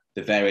together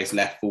the various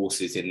left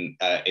forces in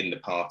the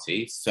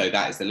party. So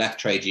that is the left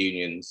trade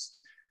unions,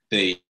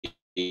 the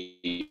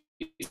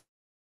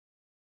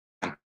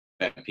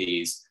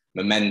MPs,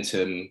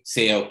 Momentum,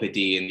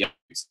 CLPD, and the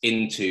others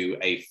into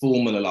a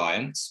formal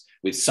alliance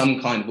with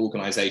some kind of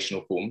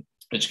organisational form,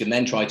 which can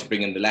then try to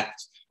bring in the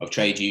left of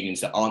trade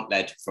unions that aren't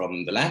led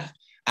from the left,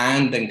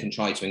 and then can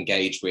try to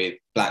engage with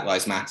Black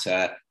Lives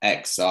Matter,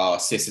 XR,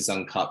 Sisters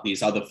Uncut,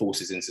 these other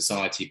forces in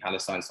society,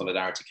 Palestine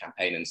Solidarity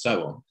Campaign, and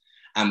so on,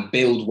 and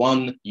build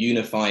one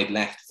unified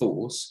left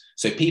force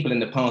so people in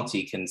the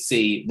party can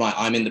see, right,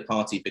 I'm in the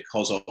party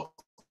because of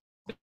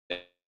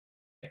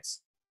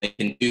this. They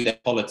can do their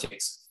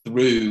politics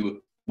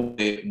through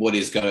what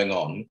is going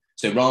on.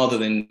 So rather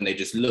than they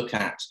just look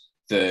at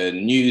the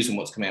news and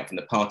what's coming out from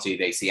the party,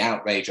 they see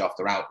outrage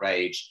after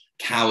outrage,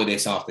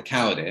 cowardice after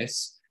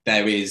cowardice,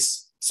 there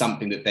is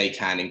something that they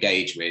can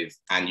engage with,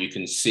 and you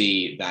can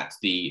see that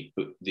the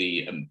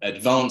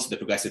advance of the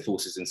progressive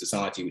forces in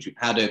society, which we've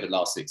had over the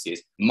last 6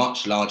 years,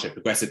 much larger,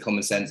 progressive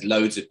common sense,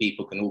 loads of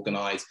people can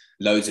organise,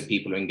 loads of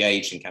people are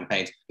engaged in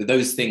campaigns, that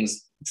those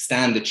things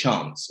stand a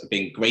chance of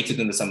being greater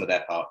than the sum of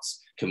their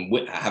parts, can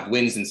have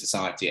wins in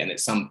society, and at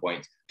some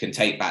point can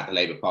take back the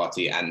Labour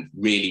Party and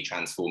really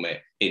transform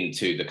it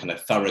into the kind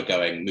of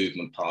thoroughgoing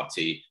movement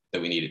party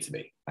that we need it to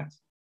be. Thanks.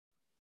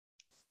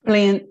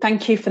 Brilliant.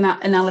 Thank you for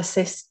that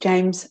analysis,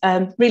 James.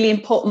 Really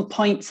important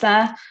points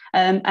there.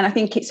 And I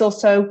think it's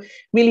also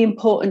really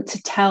important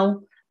to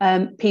tell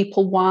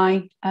people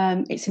why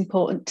it's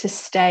important to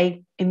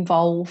stay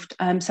involved.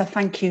 So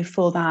thank you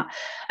for that.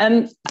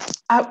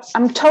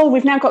 I'm told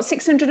we've now got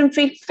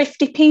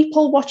 650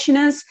 people watching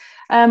us.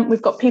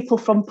 We've got people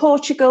from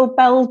Portugal,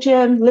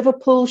 Belgium,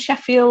 Liverpool,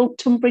 Sheffield,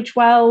 Tunbridge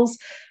Wells,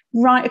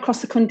 right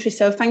across the country.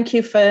 So thank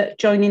you for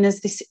joining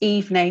us this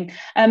evening.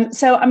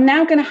 So I'm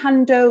now going to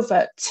hand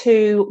over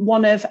to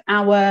one of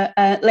our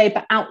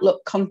Labour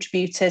Outlook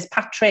contributors,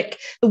 Patrick.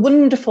 The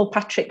wonderful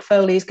Patrick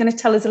Foley is going to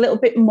tell us a little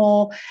bit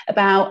more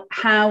about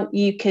how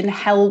you can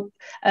help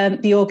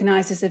the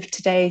organisers of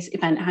today's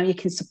event, how you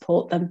can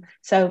support them.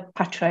 So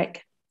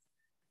Patrick.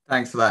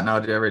 Thanks for that,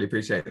 Nadia. I really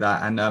appreciate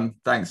that. And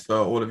thanks for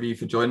all of you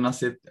for joining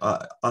us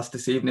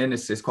this evening.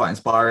 It's quite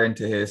inspiring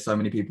to hear so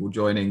many people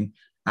joining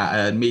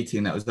at a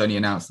meeting that was only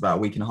announced about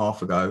a week and a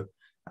half ago,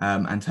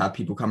 and to have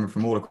people coming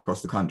from all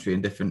across the country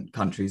and different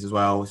countries as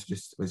well.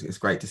 It's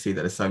great to see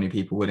that there's so many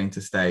people willing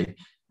to stay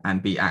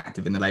and be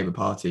active in the Labour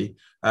Party.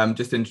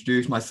 Just to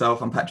introduce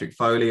myself, I'm Patrick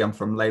Foley. I'm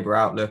from Labour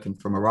Outlook and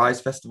from Arise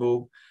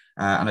Festival.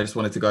 And I just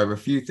wanted to go over a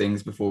few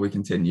things before we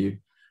continue.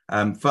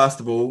 First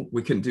of all,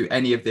 we couldn't do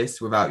any of this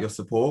without your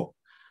support.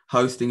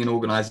 Hosting and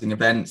organising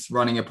events,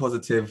 running a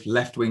positive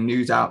left-wing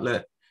news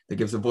outlet that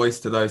gives a voice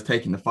to those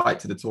taking the fight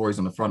to the Tories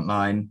on the front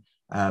line.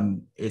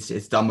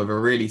 It's done with a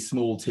really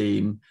small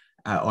team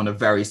on a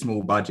very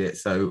small budget.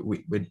 So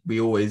we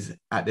always,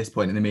 at this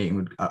point in the meeting,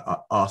 would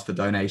ask for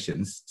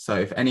donations. So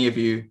if any of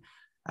you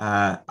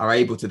are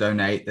able to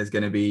donate, there's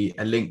going to be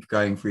a link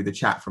going through the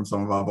chat from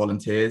some of our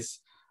volunteers.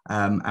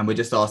 And we're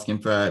just asking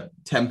for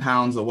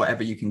 £10 or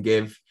whatever you can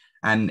give.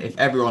 And if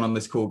everyone on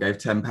this call gave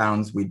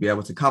 £10, we'd be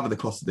able to cover the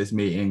cost of this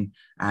meeting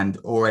and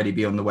already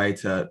be on the way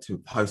to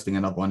hosting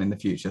another one in the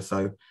future.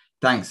 So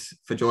thanks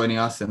for joining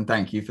us, and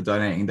thank you for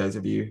donating, those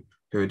of you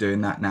who are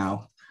doing that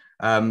now.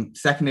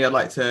 Secondly, I'd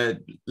like to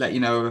let you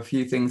know of a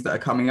few things that are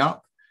coming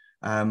up.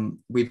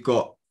 We've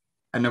got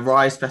an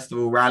Arise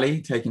Festival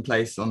rally taking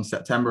place on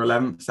September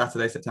 11th,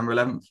 Saturday, September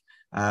 11th.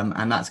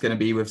 And that's going to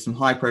be with some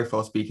high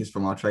profile speakers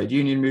from our trade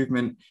union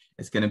movement.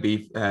 It's going to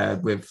be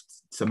with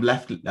some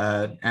left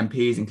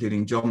MPs,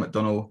 including John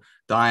McDonnell,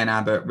 Diane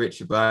Abbott,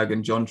 Richard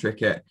Bergen, John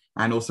Trickett,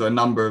 and also a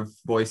number of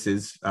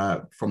voices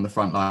from the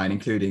front line,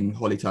 including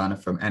Holly Turner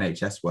from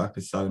NHS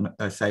Workers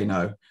Say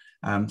No.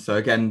 So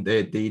again,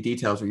 the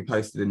details will be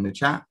posted in the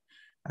chat.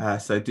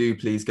 So do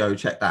please go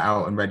check that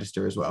out and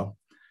register as well.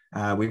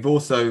 We've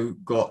also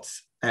got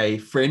a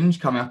fringe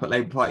coming up at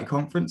Labour Party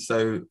conference.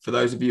 So for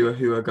those of you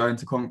who are going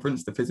to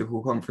conference, the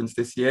physical conference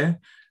this year,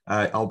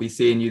 I'll be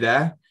seeing you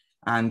there.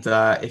 And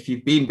if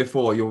you've been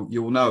before,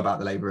 you'll know about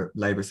the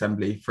Labour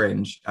Assembly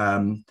fringe.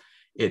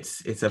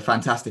 It's a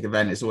fantastic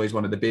event. It's always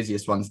one of the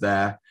busiest ones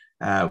there.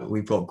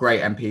 We've got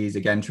great MPs,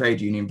 again, trade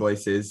union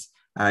voices.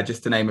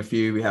 Just to name a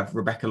few, we have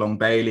Rebecca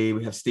Long-Bailey,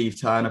 we have Steve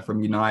Turner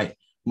from Unite,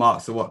 Mark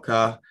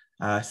Sawatka,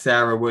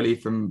 Sarah Woolley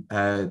from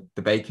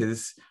the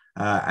Bakers,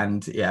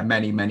 and yeah,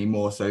 many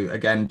more. So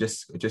again,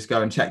 just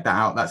go and check that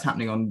out. That's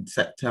happening on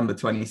September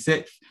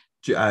 26th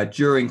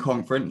during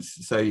conference.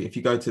 So if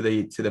you go to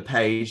the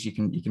page, you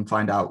can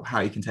find out how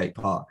you can take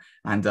part.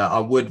 And I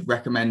would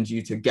recommend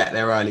you to get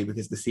there early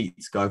because the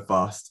seats go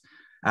fast.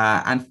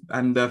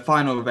 And the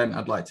final event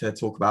I'd like to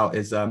talk about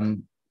is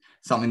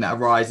something that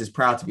Arise is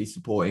proud to be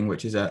supporting,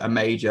 which is a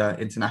major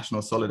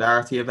international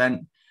solidarity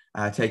event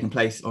taking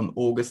place on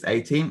August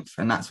 18th.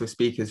 And that's with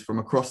speakers from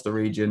across the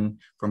region,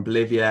 from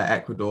Bolivia,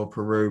 Ecuador,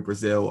 Peru,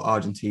 Brazil,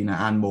 Argentina,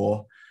 and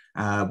more.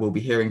 We'll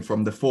be hearing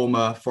from the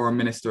former Foreign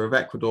Minister of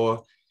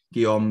Ecuador,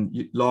 Guillaume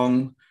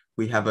Long.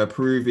 We have a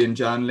Peruvian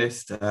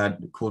journalist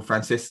called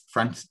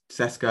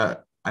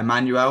Francesca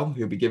Emanuel,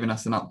 who'll be giving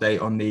us an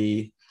update on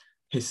the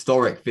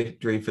historic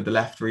victory for the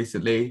left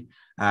recently.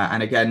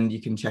 And again,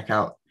 you can check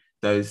out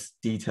those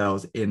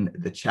details in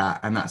the chat,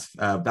 and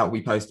that will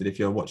be posted if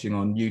you're watching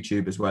on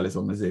YouTube as well as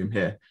on the Zoom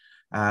here.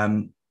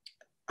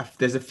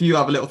 There's a few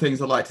other little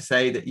things I'd like to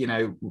say that, you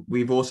know,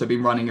 we've also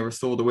been running a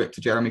Restore the Whip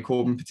to Jeremy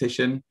Corbyn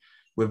petition.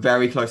 We're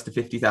very close to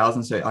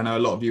 50,000. So I know a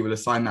lot of you will have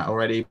signed that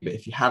already, but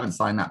if you haven't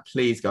signed that,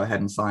 please go ahead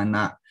and sign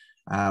that.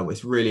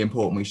 It's really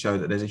important we show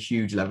that there's a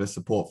huge level of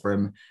support for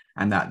him,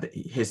 and that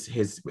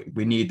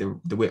we need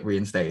the whip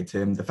reinstated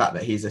to him. The fact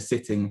that he's a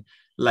sitting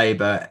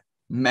Labour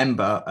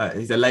member,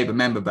 he's a Labour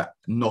member, but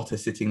not a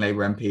sitting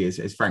Labour MP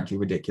is frankly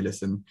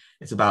ridiculous, and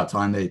it's about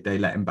time they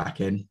let him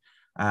back in.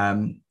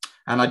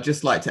 And I'd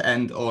just like to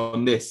end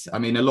on this. I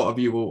mean, a lot of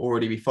you will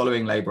already be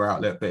following Labour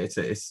Outlook, but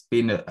it's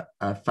been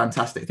a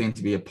fantastic thing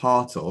to be a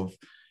part of,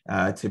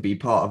 to be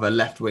part of a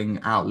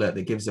left-wing outlet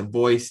that gives a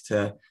voice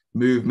to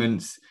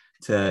movements,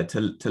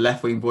 to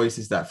left-wing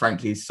voices that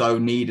frankly is so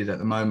needed at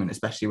the moment,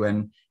 especially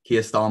when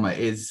Keir Starmer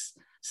is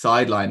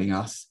sidelining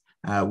us,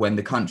 when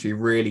the country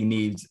really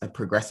needs a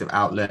progressive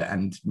outlet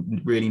and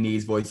really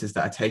needs voices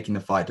that are taking the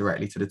fight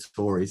directly to the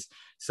Tories.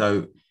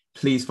 So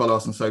please follow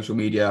us on social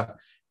media.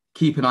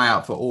 Keep an eye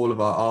out for all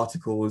of our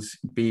articles.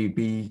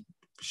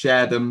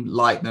 Share them,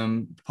 like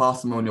them,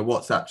 pass them on your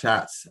WhatsApp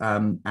chats.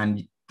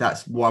 And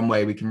that's one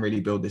way we can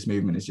really build this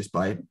movement, is just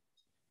by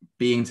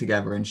being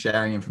together and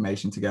sharing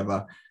information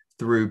together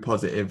through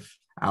positive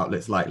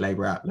outlets like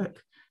Labour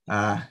Outlook.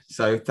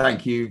 So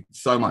thank you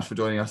so much for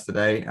joining us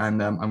today.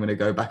 And I'm going to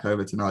go back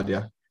over to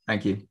Nadia.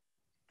 Thank you.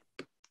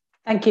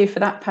 Thank you for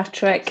that,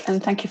 Patrick,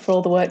 and thank you for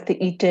all the work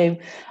that you do.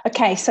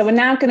 Okay, so we're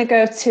now going to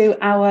go to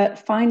our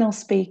final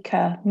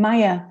speaker.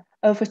 Maia,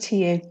 over to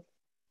you.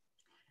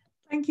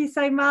 Thank you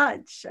so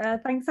much.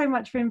 Thanks so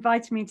much for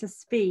inviting me to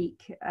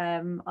speak.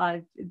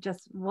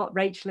 What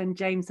Rachel and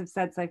James have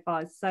said so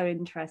far is so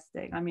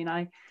interesting. I mean,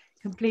 I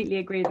completely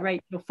agree with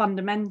Rachel.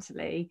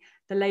 Fundamentally,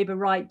 the Labour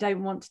right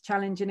don't want to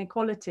challenge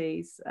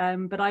inequalities.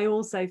 But I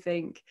also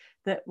think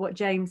that what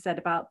James said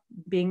about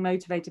being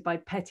motivated by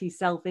petty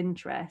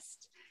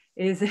self-interest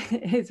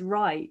is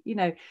right. You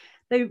know,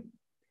 they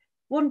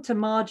want to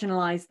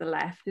marginalise the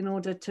left in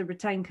order to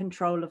retain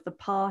control of the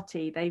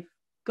party. They've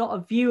got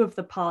a view of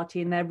the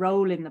party and their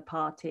role in the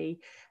party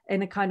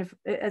in a kind of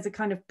as a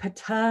kind of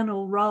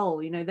paternal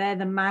role. You know, they're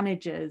the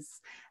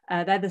managers,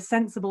 they're the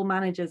sensible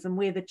managers, and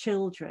we're the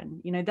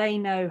children. You know, they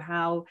know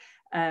how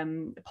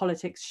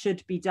politics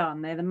should be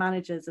done. They're the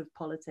managers of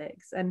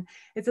politics, and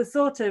it's a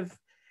sort of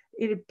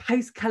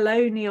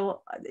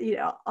post-colonial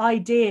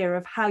idea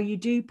of how you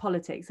do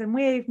politics, and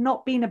we've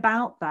not been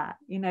about that.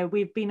 You know,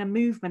 we've been a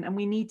movement, and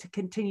we need to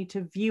continue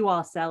to view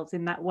ourselves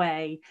in that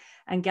way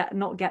and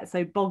not get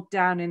so bogged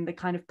down in the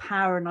kind of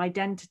power and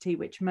identity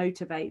which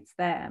motivates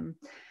them.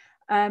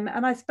 And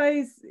I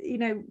suppose, you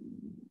know,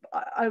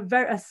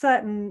 a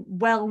certain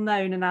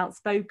well-known and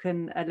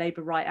outspoken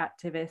Labour right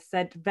activist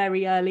said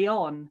very early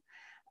on,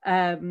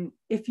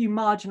 if you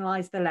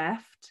marginalise the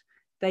left,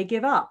 they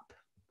give up.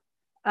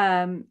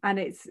 And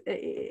it's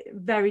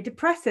very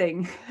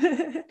depressing.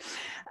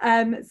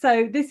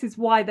 So this is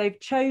why they've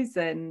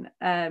chosen,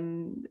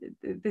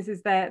 this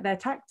is their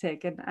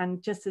tactic,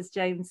 and just as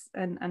James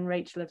and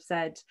Rachel have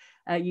said,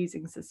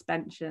 using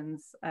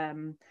suspensions,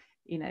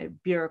 you know,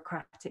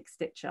 bureaucratic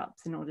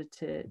stitch-ups in order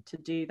to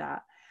do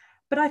that.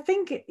 But I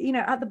think, you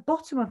know, at the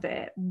bottom of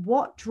it,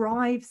 what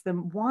drives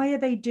them? Why are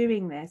they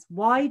doing this?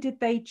 Why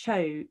did they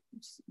choose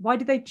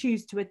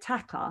to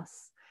attack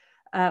us?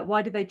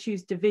 Why did they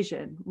choose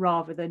division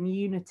rather than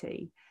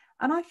unity?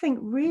 And I think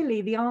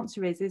really the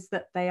answer is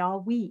that they are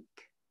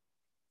weak.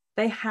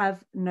 They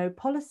have no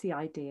policy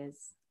ideas.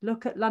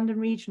 Look at London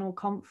Regional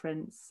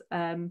Conference.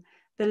 The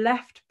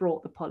left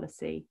brought the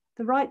policy.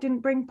 The right didn't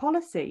bring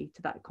policy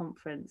to that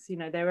conference. You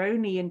know, they're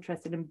only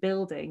interested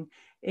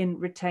in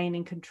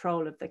retaining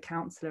control of the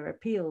councillor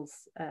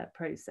appeals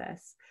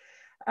process.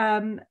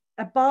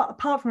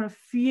 Apart from a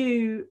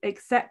few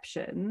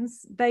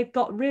exceptions, they've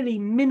got really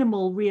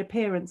minimal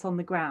reappearance on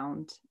the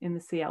ground in the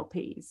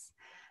CLPs.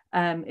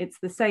 It's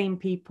the same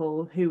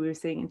people who we were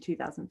seeing in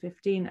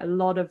 2015. A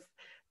lot of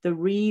the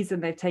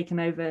reason they've taken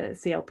over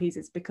CLPs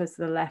is because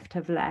the left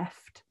have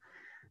left.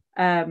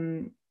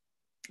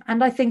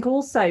 And I think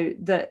also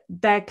that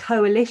their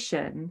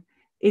coalition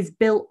is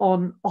built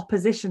on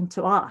opposition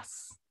to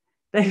us.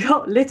 They've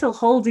got little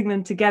holding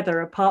them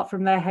together apart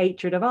from their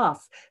hatred of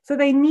us. So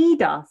they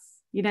need us.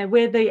 You know,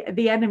 we're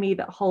the enemy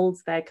that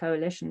holds their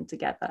coalition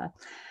together.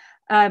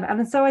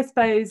 And so I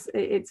suppose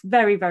it's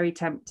very, very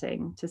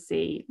tempting to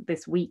see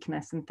this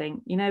weakness and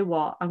think, you know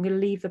what, I'm going to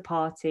leave the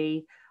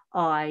party.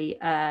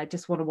 I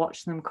just want to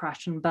watch them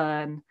crash and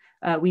burn.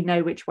 We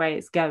know which way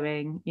it's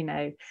going, you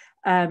know.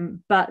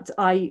 But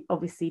I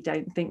obviously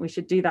don't think we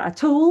should do that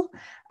at all.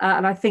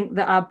 And I think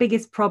that our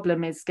biggest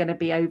problem is going to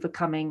be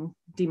overcoming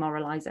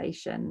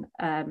demoralisation.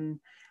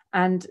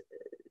 And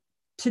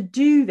to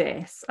do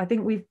this, I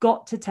think we've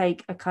got to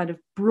take a kind of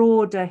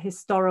broader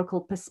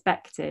historical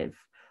perspective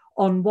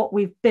on what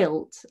we've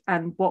built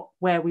and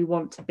where we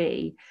want to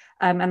be.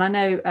 And I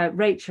know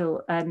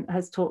Rachel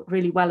has talked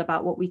really well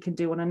about what we can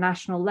do on a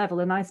national level.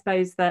 And I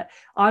suppose that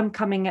I'm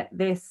coming at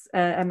this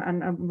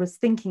and was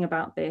thinking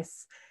about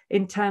this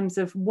in terms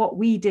of what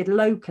we did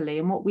locally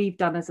and what we've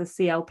done as a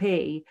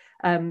CLP.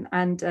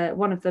 And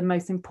one of the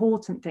most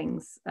important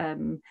things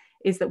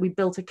is that we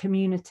built a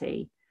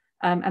community.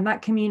 And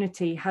that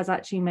community has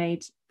actually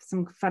made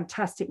some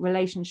fantastic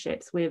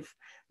relationships with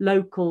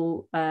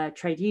local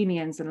trade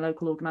unions and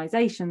local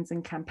organisations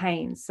and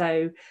campaigns.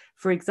 So,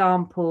 for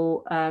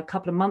example, a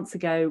couple of months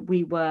ago,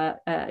 we were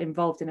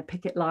involved in a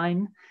picket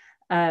line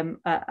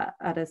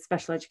at a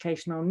special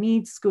educational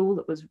needs school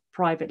that was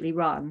privately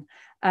run.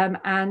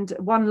 And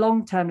one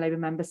long-term Labour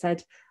member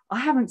said, I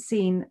haven't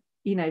seen,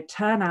 you know,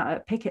 turnout at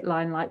a picket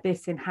line like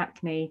this in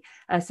Hackney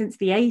since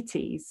the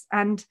 80s.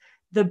 And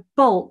the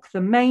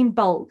main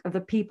bulk of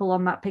the people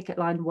on that picket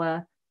line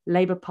were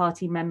Labour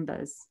Party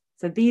members.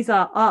 So these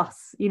are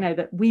us, you know,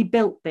 that we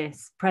built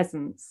this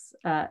presence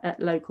at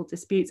local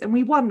disputes, and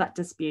we won that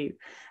dispute,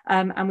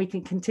 and we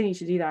can continue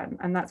to do that,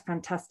 and that's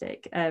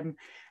fantastic. And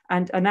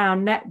our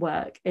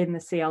network in the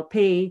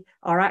CLP,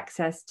 our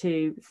access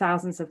to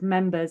thousands of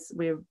members,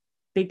 we're a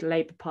big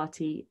Labour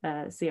Party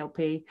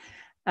CLP,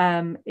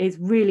 is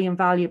really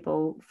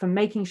invaluable for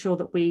making sure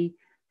that we,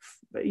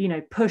 you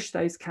know, push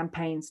those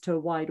campaigns to a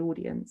wide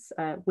audience,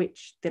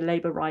 which the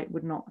Labour right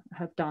would not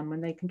have done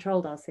when they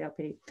controlled our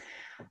CLP.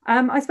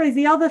 I suppose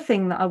the other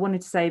thing that I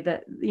wanted to say,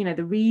 that, you know,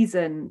 the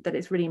reason that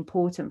it's really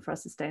important for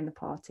us to stay in the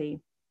party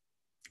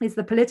is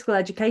the political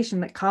education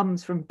that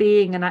comes from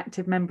being an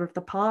active member of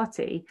the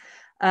party.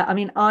 I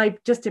mean,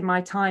 I've just in my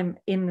time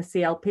in the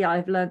CLP,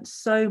 I've learned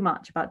so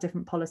much about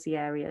different policy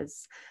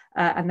areas.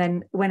 And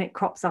then when it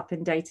crops up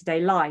in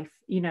day-to-day life,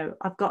 you know,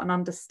 I've got an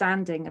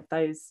understanding of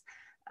those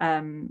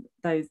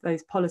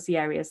policy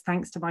areas,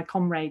 thanks to my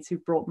comrades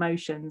who've brought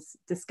motions,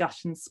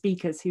 discussions,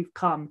 speakers who've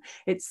come.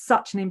 It's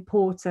such an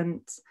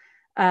important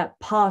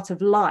part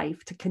of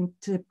life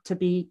to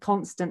be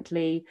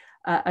constantly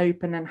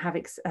open and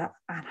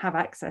have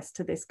access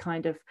to this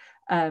kind of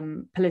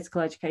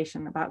political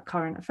education about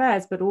current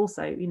affairs, but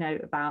also, you know,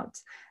 about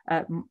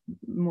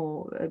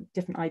more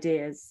different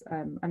ideas,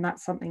 and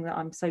that's something that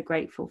I'm so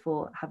grateful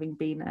for, having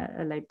been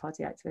a Labour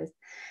Party activist.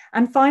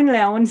 And finally,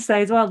 I want to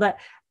say as well that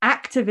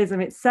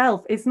activism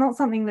itself is not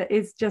something that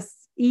is just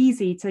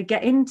easy to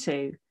get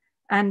into.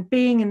 And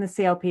being in the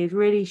CLP has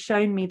really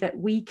shown me that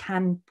we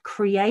can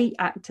create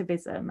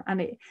activism, and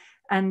it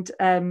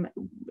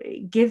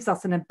gives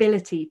us an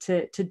ability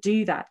to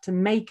do that, to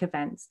make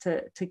events,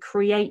 to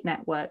create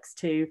networks,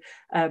 to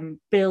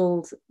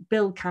build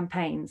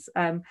campaigns.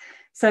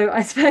 So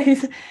I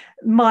suppose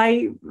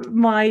my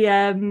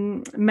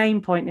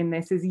main point in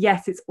this is,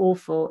 yes, it's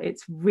awful.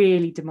 It's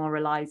really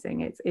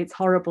demoralizing. It's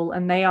horrible,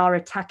 and they are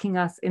attacking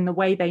us in the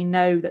way they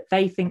know that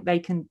they think they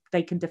can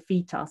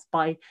defeat us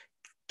by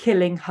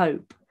killing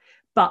hope.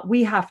 But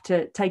we have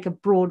to take a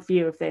broad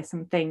view of this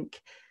and think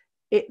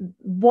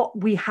what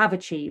we have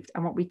achieved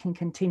and what we can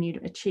continue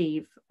to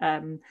achieve,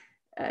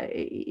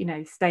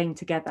 staying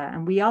together.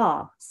 And we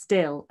are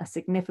still a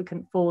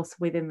significant force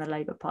within the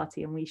Labour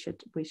Party, and we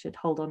should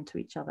hold on to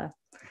each other.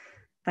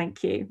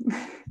 Thank you.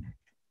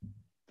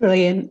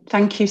 Brilliant.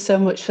 Thank you so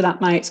much for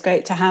that, Maia. It's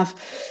great to have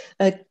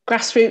a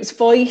grassroots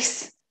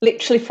voice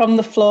literally from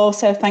the floor.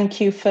 So thank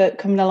you for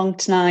coming along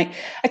tonight.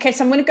 Okay,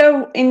 so I'm going to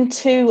go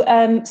into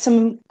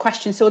some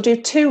questions. So we'll do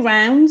 2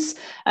 rounds,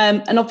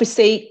 and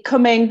obviously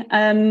come in,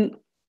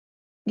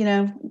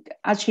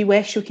 as you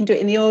wish. We can do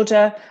it in the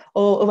order,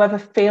 or whoever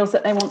feels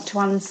that they want to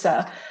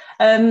answer.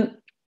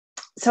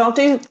 So I'll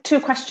do 2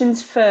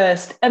 questions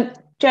first.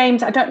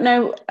 James, I don't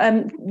know,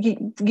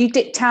 you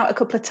dipped out a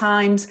couple of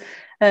times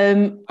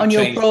on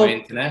your my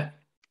internet.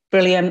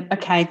 Brilliant.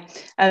 Okay.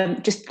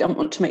 Just don't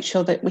want to make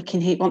sure that we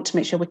can hear. Want to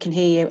make sure we can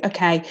hear you.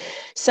 Okay.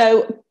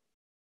 So,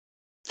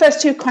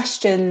 first 2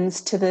 questions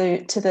to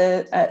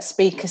the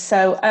speaker.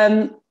 So,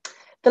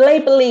 the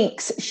Labour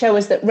leaks show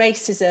us that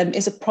racism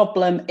is a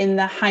problem in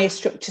the higher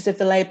structures of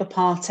the Labour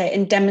Party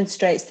and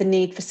demonstrates the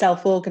need for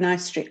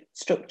self-organised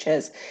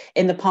structures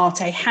in the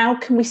party. How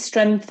can we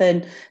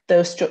strengthen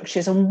those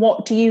structures, and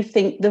what do you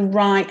think the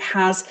right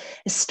has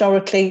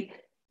historically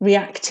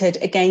reacted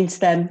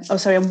against them?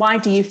 And why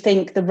do you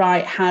think the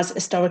right has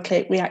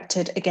historically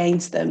reacted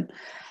against them?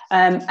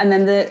 And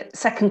then the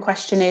second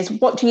question is,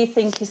 what do you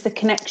think is the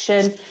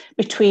connection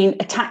between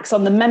attacks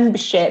on the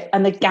membership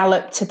and the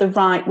gallop to the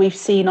right we've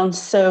seen on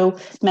so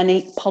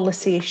many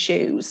policy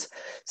issues?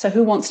 So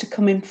who wants to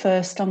come in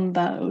first on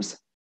those?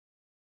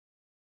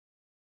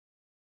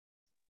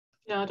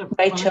 Yeah, I don't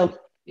Rachel. mind.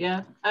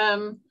 Yeah.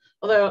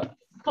 Although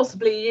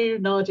possibly you,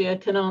 Nadia,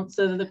 can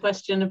answer the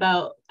question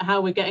about how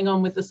we're getting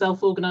on with the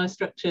self-organised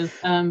structures,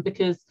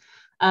 because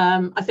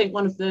I think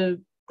one of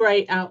the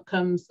great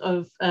outcomes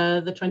of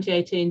the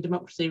 2018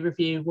 democracy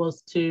review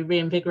was to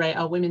reinvigorate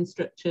our women's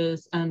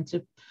structures and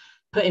to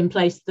put in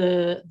place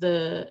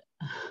the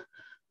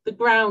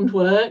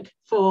groundwork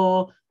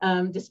for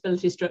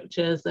disability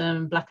structures,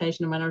 Black,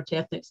 Asian and minority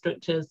ethnic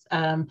structures,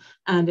 and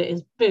it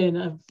has been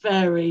a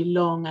very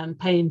long and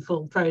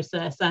painful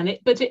process,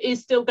 but it is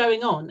still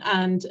going on.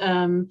 And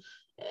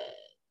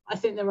I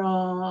think there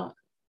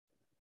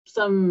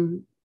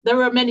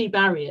are many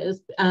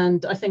barriers,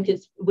 and I think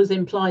it was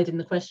implied in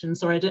the question.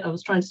 Sorry, I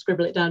was trying to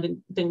scribble it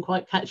down, didn't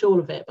quite catch all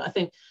of it, but I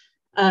think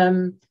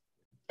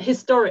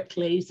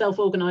historically,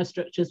 self-organised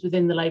structures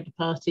within the Labour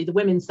Party, the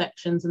women's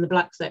sections and the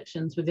black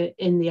sections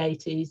in the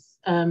 80s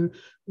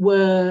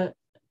were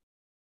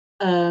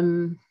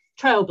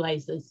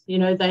trailblazers.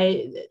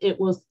 It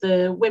was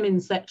the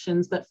women's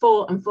sections that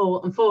fought and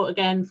fought and fought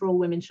again for all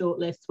women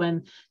shortlists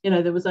when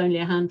there was only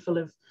a handful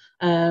of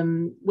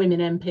women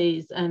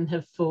MPs, and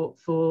have fought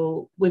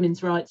for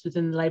women's rights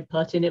within the Labour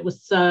Party. And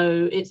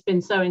it's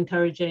been so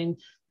encouraging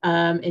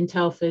in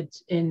Telford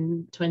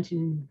in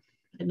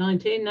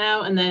 2019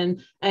 now, and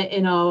then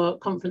in our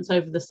conference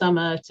over the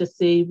summer, to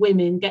see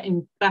women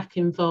getting back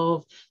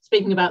involved,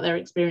 speaking about their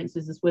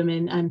experiences as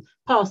women, and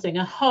passing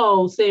a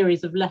whole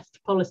series of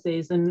left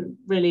policies, and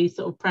really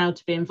sort of proud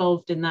to be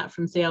involved in that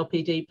from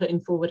CLPD, putting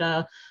forward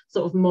our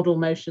sort of model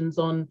motions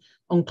on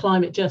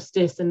climate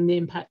justice and the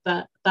impact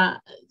that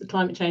the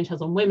climate change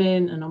has on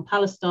women and on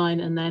Palestine,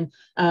 and then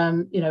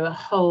a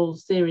whole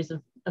series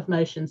of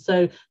motions.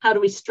 So how do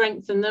we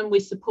strengthen them?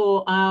 We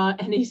support our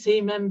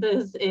NEC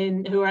members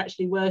who are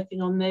actually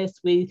working on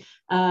this. We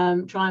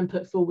try and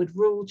put forward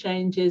rule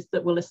changes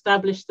that will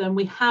establish them.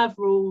 We have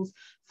rules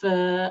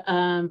for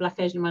Black,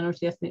 Asian and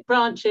minority ethnic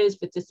branches,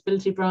 for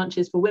disability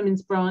branches, for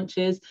women's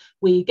branches.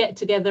 We get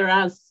together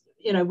as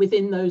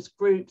within those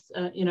groups.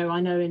 I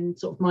know in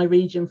sort of my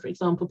region, for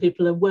example,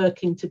 people are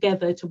working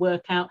together to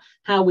work out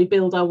how we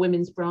build our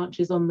women's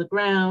branches on the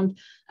ground,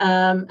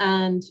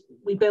 and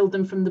we build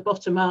them from the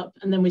bottom up,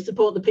 and then we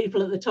support the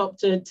people at the top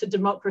to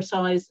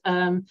democratise,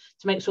 to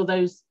make sure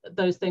those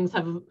things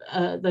have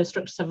those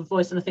structures have a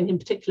voice. And I think in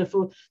particular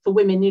for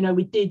women,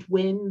 we did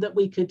win that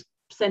we could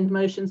send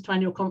motions to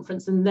annual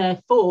conference, and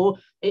therefore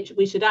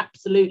we should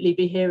absolutely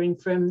be hearing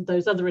from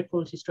those other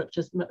equality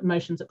structures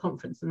motions at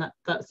conference and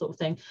that sort of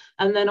thing.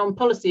 And then on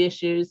policy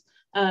issues,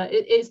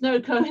 it's no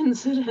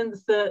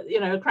coincidence that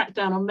a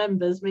crackdown on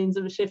members means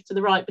of a shift to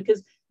the right,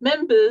 because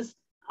members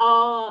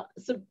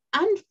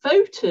and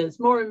voters,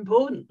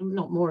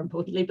 not more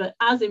importantly, but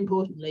as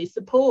importantly,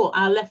 support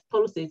our left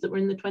policies that were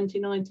in the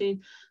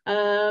 2019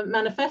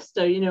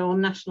 manifesto,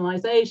 on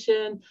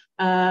nationalisation,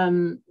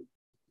 on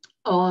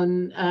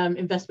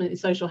investment in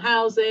social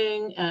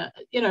housing,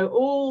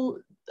 all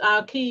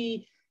our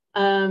key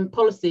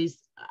policies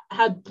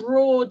had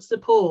broad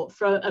support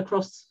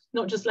across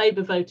not just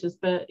Labour voters,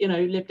 but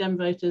Lib Dem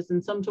voters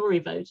and some Tory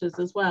voters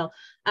as well.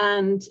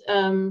 And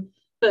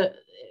but it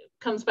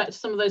comes back to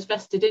some of those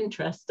vested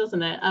interests,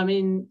 doesn't it? I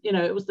mean,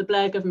 it was the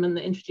Blair government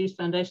that introduced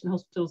foundation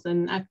hospitals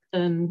and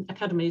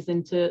academies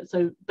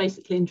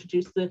basically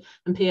introduced and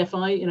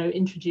PFI,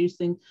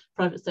 introducing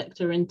private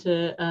sector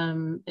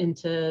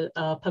into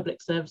our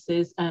public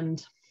services,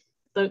 and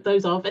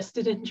those are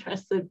vested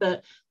interests,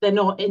 but they're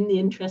not in the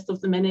interest of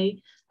the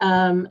many.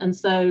 And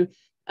so,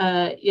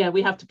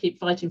 we have to keep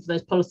fighting for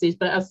those policies.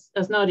 But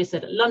as Nadia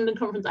said, at London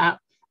conference,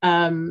 at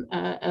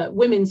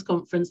Women's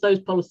conference, those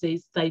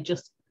policies, they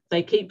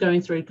keep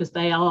going through because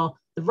they are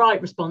the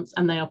right response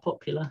and they are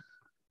popular.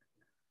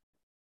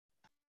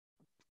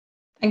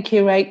 Thank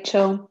you,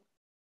 Rachel.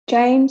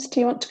 James,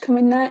 do you want to come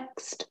in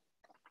next?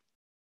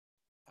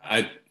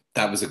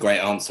 That was a great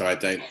answer. I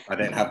don't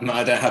have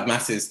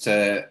masses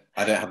to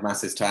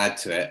add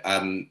to it. I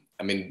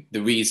mean,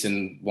 the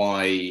reason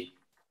why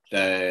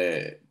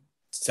the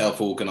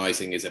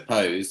self-organising is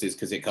opposed is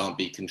because it can't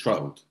be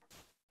controlled,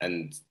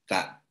 and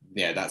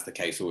that's the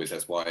case always.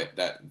 That's why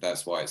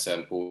it's so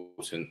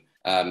important.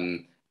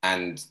 And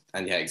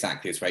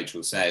exactly as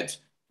Rachel said,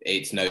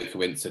 it's no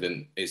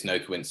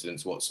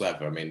coincidence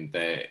whatsoever. I mean,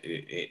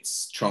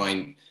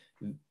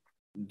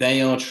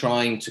 they are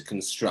trying to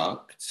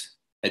construct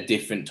a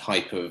different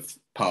type of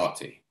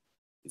party.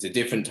 It's a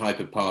different type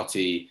of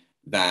party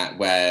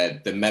where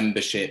the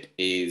membership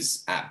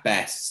is at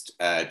best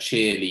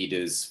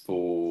cheerleaders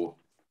for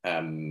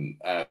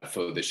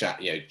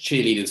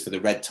cheerleaders for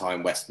the red tie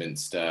in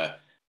Westminster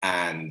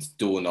and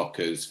door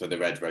knockers for the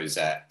red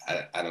rosette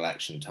at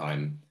election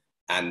time,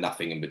 and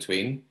nothing in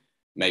between,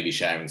 maybe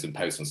sharing some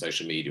posts on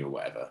social media or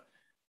whatever.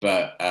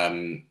 But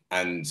that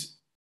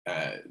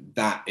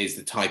is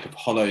the type of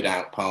hollowed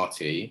out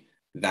party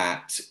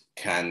that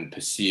can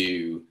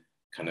pursue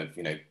kind of,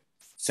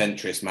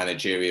 centrist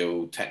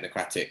managerial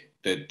technocratic,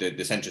 the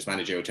centrist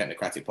managerial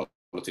technocratic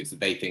politics that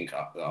they think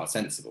are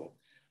sensible.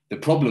 The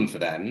problem for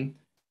them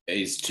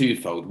is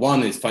twofold.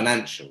 One is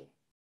financial.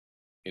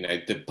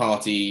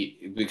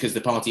 Because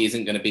the party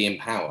isn't going to be in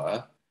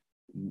power,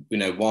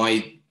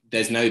 why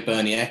there's no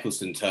Bernie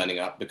Ecclestone turning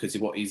up, because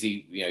what is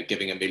he,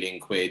 giving £1 million,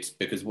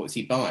 because what's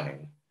he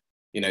buying?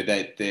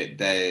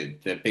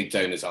 The big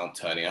donors aren't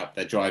turning up.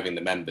 They're driving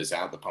the members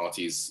out. The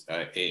party's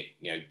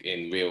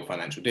in real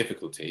financial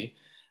difficulty.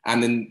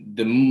 And then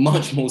the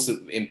much more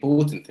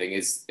important thing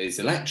is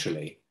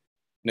electorally.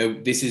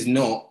 This is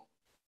not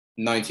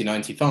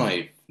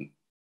 1995.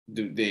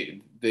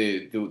 The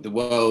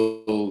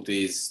world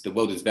is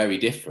very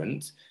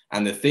different,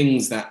 and the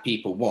things that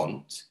people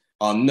want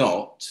are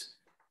not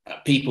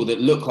people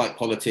that look like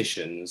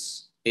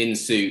politicians in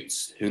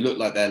suits who look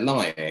like they're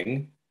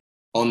lying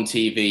on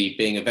TV,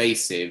 being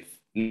evasive,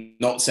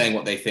 not saying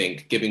what they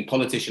think, giving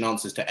politician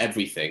answers to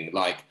everything,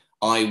 like,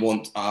 I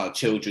want our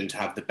children to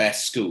have the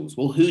best schools.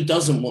 Well, who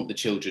doesn't want the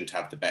children to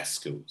have the best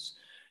schools?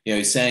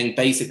 Saying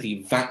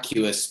basically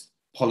vacuous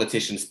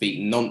politician speak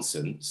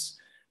nonsense,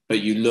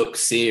 but you look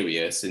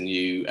serious and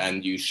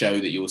you show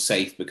that you're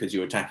safe because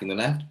you're attacking the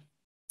left.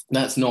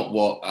 That's not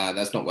where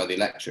the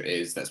electorate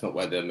is. That's not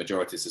where the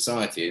majority of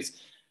society is,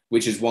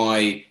 which is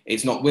why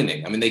it's not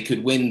winning. I mean, they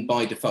could win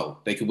by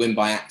default. They could win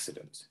by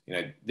accident.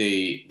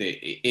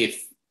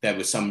 If there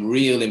was some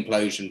real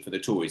implosion for the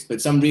Tories,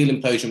 but some real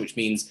implosion, which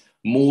means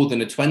more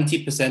than a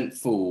 20%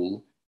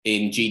 fall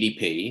in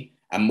GDP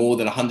and more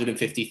than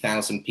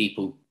 150,000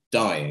 people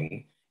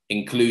dying,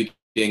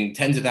 including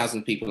tens of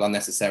thousands of people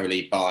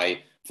unnecessarily by,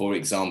 for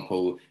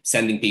example,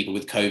 sending people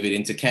with COVID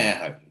into care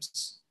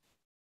homes,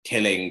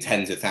 killing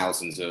tens of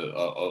thousands of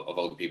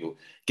older people,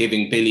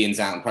 giving billions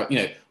out,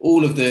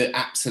 all of the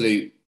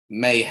absolute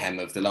mayhem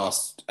of the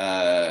last,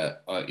 the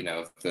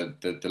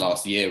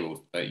last year or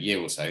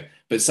so,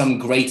 but some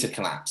greater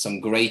collapse, some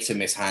greater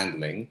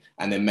mishandling,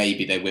 and then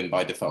maybe they win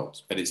by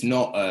default. But it's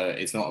not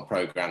a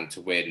program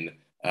to win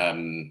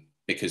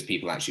because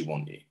people actually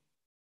want you.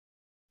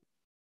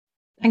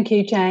 Thank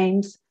you,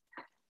 James.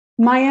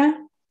 Maia,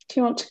 do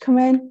you want to come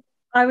in?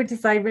 I would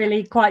just say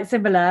really quite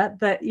similar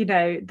that,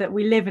 that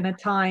we live in a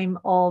time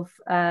of,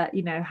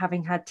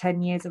 having had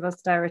 10 years of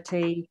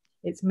austerity,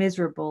 it's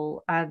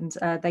miserable, and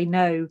they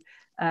know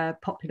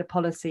popular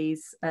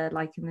policies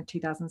like in the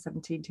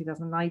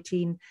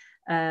 2017-2019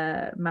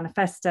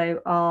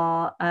 manifesto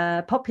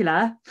are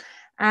popular,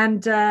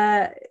 and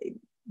that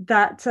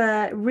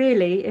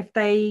really, if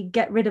they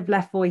get rid of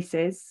left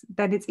voices,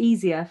 then it's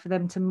easier for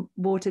them to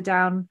water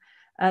down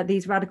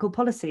these radical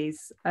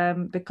policies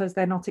because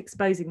they're not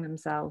exposing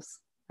themselves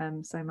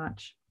so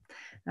much.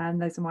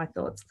 And those are my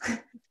thoughts.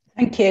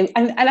 Thank you.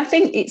 And I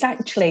think it's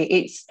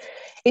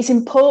it's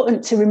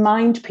important to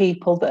remind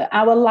people that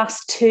our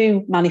last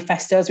two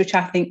manifestos, which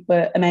I think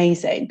were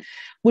amazing,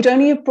 would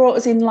only have brought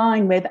us in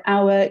line with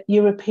our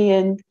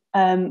European,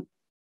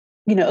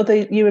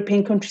 other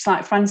European countries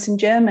like France and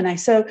Germany.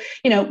 So,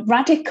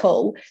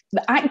 radical,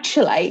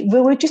 actually,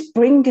 we were just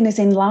bringing us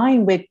in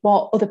line with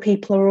what other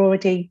people are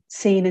already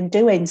seeing and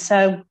doing.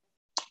 So,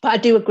 but I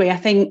do agree. I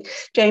think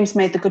James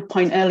made the good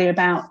point earlier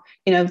about,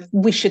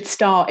 we should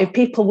start, if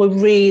people were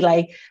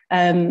really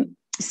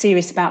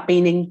serious about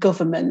being in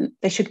government,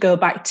 they should go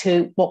back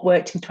to what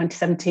worked in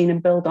 2017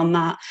 and build on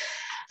that.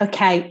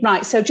 Okay,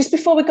 right. So just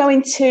before we go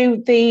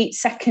into the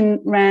second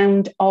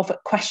round of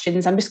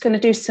questions, I'm just going to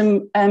do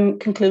some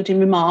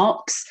concluding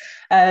remarks.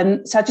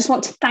 So I just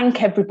want to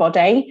thank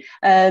everybody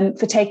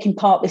for taking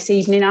part this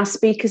evening. Our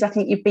speakers, I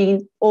think you've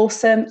been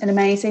awesome and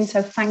amazing.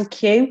 So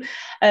thank you.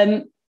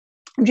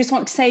 I just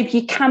want to say, if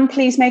you can,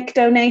 please make a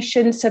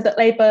donation so that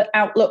Labour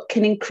Outlook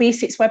can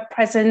increase its web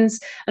presence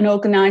and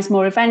organise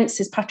more events.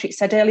 As Patrick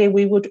said earlier,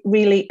 we would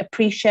really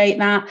appreciate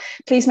that.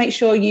 Please make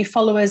sure you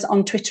follow us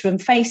on Twitter and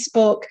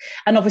Facebook.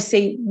 And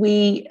obviously,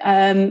 we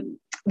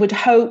would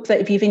hope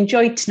that if you've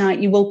enjoyed tonight,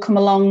 you will come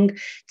along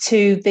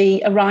to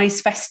the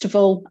Arise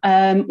Festival,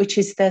 which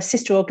is the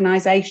sister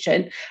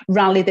organisation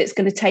rally that's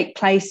going to take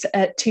place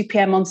at 2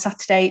 p.m. on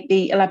Saturday,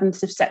 the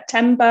 11th of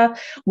September,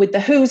 with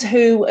the who's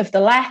who of the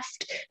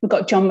left. We've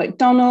got John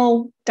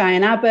McDonnell,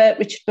 Diane Abbott,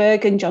 Richard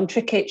Bergen, John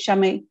Trickett,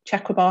 Shami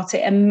Chakrabarti,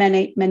 and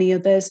many, many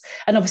others.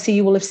 And obviously,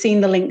 you will have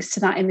seen the links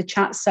to that in the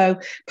chat. So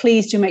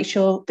please do make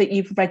sure that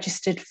you've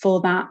registered for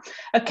that.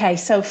 Okay,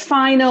 so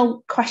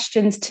final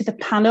questions to the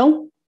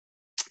panel.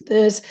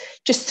 There's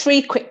just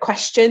 3 quick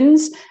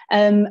questions,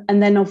 and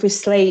then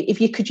obviously if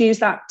you could use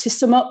that to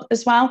sum up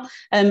as well,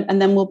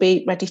 and then we'll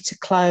be ready to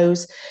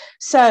close.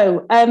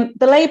 So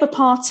the Labour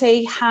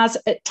Party has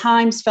at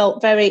times felt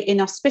very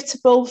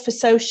inhospitable for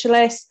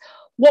Socialists.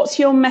 What's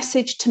your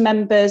message to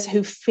members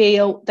who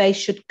feel they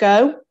should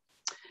go?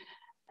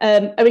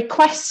 A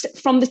request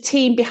from the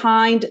team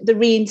behind the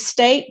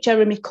Reinstate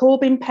Jeremy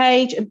Corbyn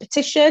page and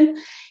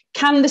petition.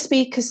 Can the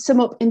speakers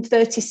sum up in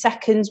 30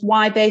 seconds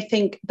why they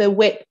think the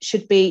whip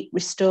should be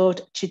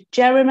restored to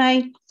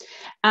Jeremy?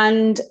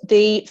 And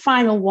the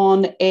final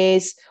one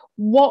is,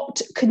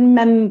 what can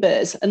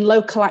members and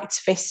local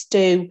activists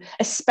do,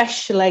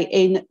 especially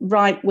in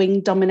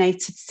right-wing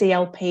dominated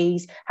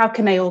CLPs? How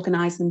can they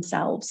organise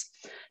themselves?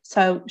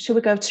 So shall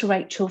we go to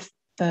Rachel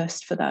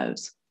first for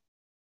those?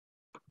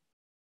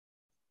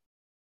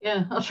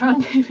 Yeah, I'll try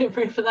and keep it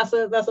brief, but that's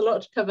a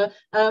lot to cover.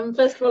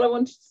 First of all, I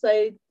wanted to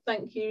say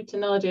thank you to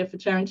Nadia for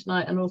chairing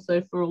tonight, and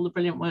also for all the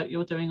brilliant work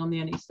you're doing on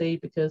the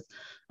NEC, because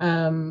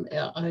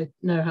I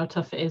know how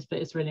tough it is, but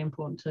it's really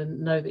important to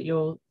know that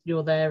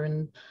you're there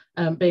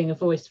and being a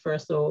voice for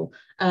us all.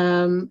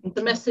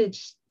 The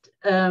message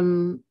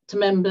to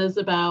members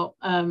about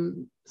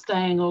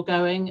staying or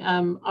going,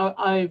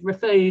 I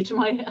refer you to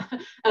my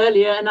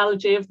earlier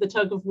analogy of the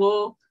tug of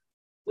war.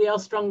 We are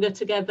stronger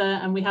together,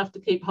 and we have to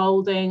keep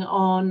holding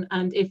on.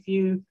 And if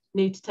you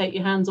need to take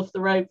your hands off the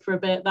rope for a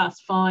bit,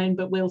 that's fine,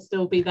 but we'll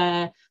still be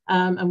there.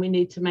 And we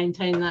need to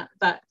maintain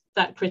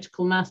that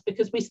critical mass,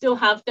 because we still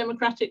have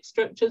democratic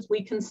structures.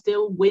 We can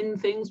still win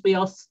things. We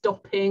are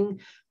stopping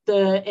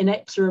the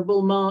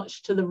inexorable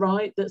march to the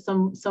right that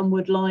some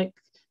would like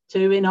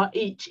to,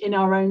 each in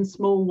our own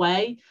small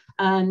way.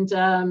 And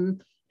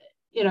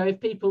if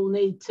people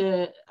need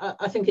to,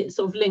 I think it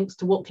sort of links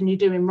to what can you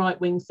do in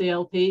right-wing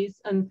CLPs,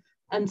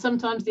 and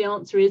sometimes the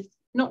answer is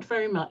not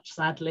very much,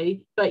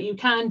 sadly, but you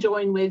can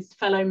join with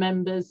fellow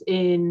members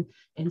in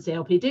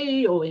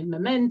CLPD or in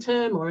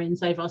Momentum or in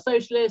Save Our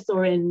Socialists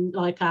or in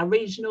like our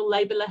regional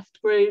Labour left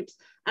groups,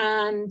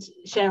 and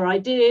share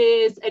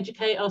ideas,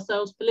 educate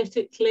ourselves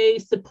politically,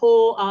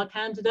 support our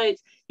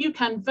candidates. You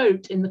can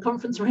vote in the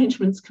Conference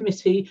Arrangements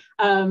Committee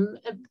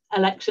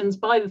elections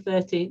by the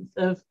 13th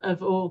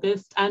of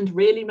August and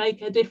really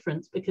make a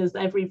difference, because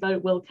every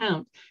vote will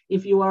count.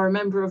 If you are a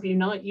member of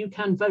Unite, you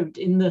can vote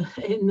in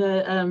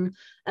the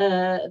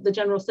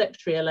General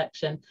Secretary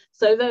election.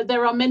 So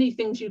there are many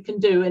things you can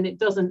do, and it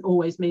doesn't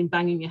always mean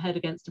banging your head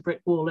against a brick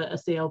wall at a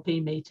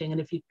CLP meeting.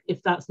 And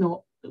if that's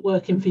not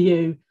working for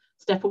you,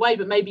 step away.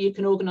 But maybe you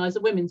can organise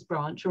a women's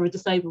branch or a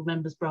disabled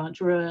members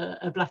branch or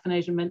a Black and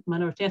Asian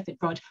minority ethnic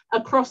branch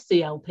across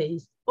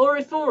CLPs, or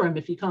a forum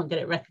if you can't get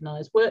it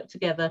recognised. Work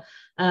together,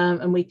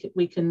 and we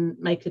can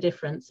make a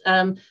difference.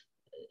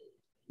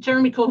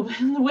 Jeremy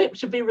Corbyn, the whip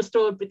should be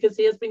restored because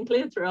he has been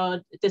cleared through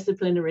our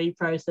disciplinary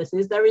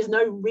processes. There is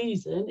no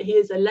reason. He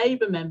is a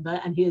Labour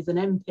member and he is an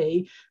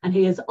MP, and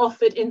he has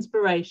offered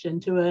inspiration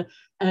to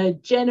a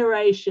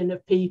generation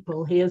of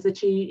people.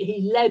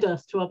 He led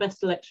us to our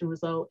best election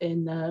result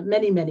in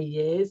many, many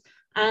years,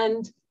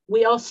 and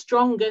we are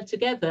stronger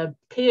together.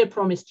 Keir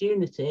promised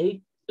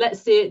unity. Let's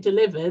see it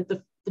delivered.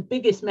 The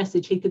biggest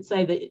message he could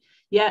say that,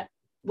 yeah,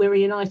 we're a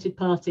united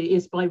party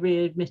is by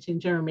readmitting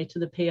Jeremy to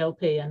the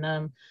PLP,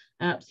 and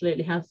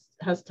absolutely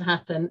has to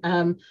happen.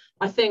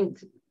 I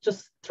think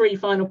just 3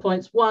 final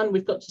points. One,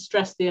 we've got to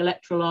stress the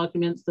electoral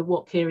arguments that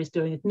what Keir is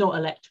doing is not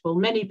electable.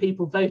 Many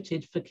people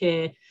voted for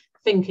Keir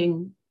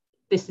thinking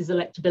this is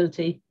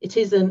electability. It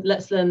isn't,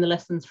 let's learn the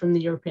lessons from the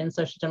European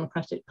Social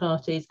Democratic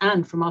parties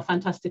and from our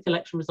fantastic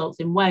election results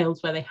in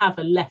Wales, where they have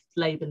a left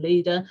Labour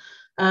leader.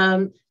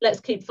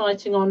 Let's keep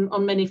fighting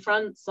on many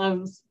fronts. I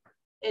was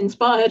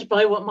inspired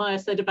by what Maia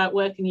said about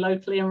working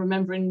locally and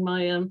remembering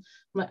my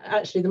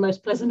actually the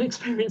most pleasant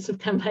experience of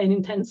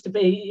campaigning tends to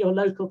be your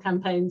local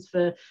campaigns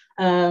for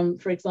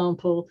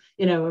example,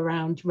 you know,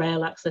 around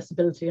rail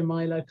accessibility in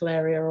my local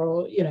area,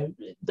 or, you know,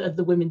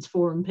 the Women's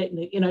Forum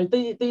picnic. You know,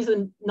 these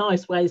are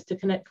nice ways to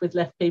connect with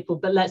left people,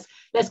 but let's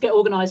get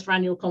organised for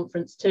annual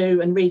conference too,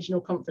 and regional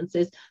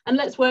conferences, and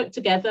let's work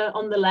together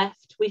on the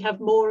left. We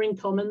have more in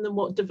common than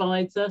what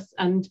divides us,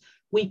 and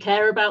we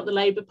care about the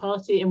Labour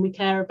Party and we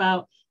care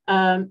about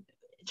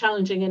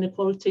challenging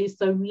inequalities.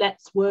 So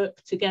let's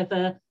work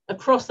together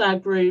across our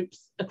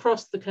groups,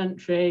 across the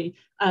country,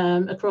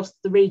 across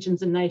the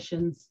regions and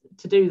nations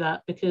to do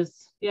that,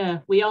 because yeah,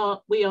 we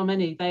are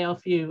many, they are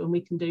few, and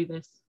we can do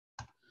this.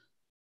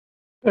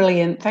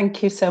 Brilliant.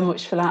 Thank you so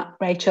much for that,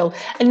 Rachel.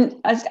 And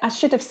as I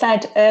should have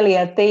said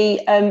earlier,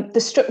 the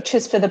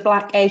structures for the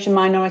Black, Asian,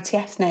 minority,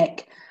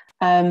 ethnic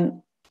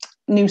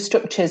new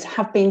structures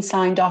have been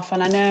signed off,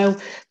 and I know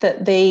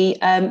that the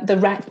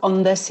rep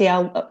on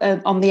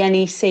the on the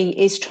NEC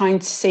is trying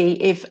to see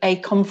if a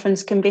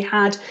conference can be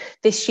had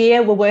this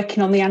year. We're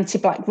working on the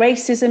anti-Black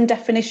racism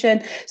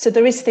definition, so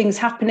there is things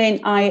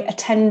happening. I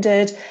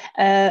attended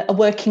a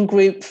working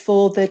group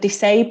for the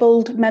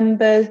disabled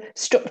member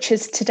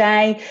structures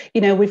today.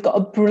 You know, we've got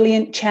a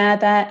brilliant chair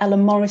there,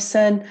 Ellen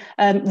Morrison,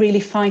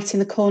 really fighting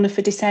the corner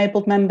for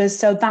disabled members,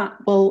 so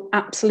that will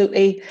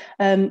absolutely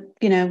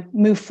you know,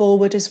 move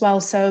forward as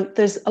well. So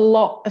there's a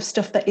lot of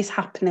stuff that is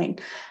happening.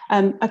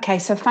 Okay,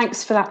 so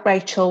thanks for that,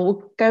 Rachel.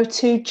 We'll go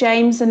to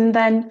James and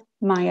then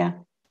Maia.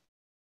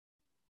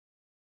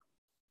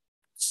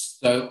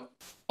 So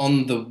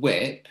on the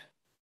whip,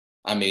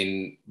 I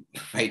mean,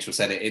 Rachel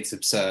said it, it's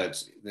absurd.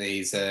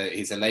 He's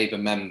a Labour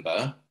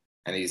member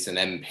and he's an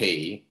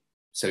MP,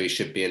 so he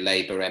should be a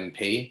Labour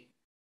MP.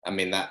 I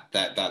mean,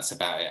 that's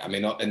about it. I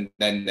mean, and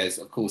then there's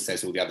all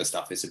the other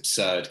stuff. It's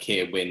absurd.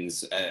 Keir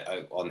wins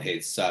on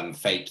his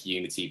fake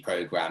unity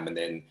programme and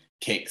then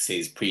kicks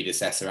his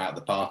predecessor out of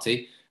the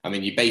party. I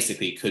mean, you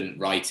basically couldn't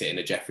write it in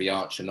a Jeffrey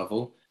Archer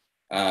novel.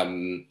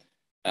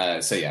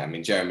 So yeah, I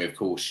mean, Jeremy, of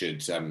course,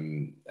 should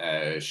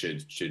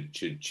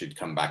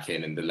come back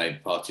in, and the Labour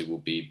Party will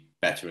be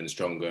better and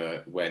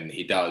stronger when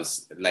he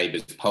does.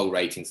 Labour's poll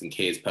ratings and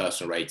Keir's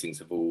personal ratings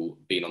have all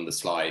been on the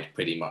slide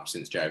pretty much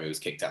since Jeremy was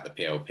kicked out of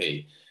the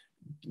PLP.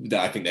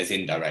 I think there's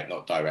indirect,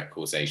 not direct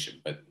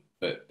causation, but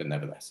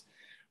nevertheless.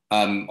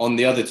 On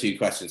the other two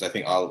questions, I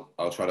think I'll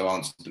try to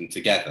answer them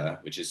together,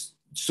 which is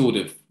sort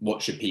of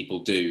what should people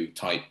do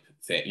type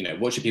thing. You know,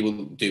 what should people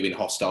do in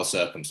hostile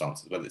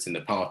circumstances, whether it's in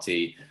the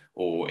party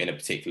or in a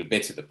particular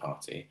bit of the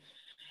party.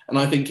 And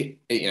I think,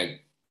 you know,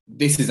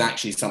 this is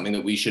actually something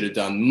that we should have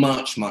done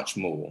much, much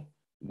more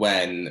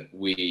when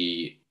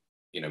we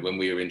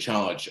were in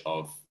charge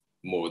of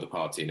more of the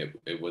party and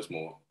it was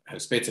more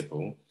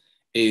hospitable,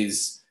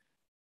 is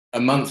a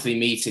monthly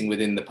meeting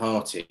within the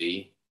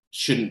party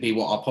shouldn't be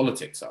what our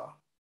politics are.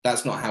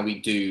 That's not how we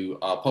do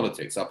our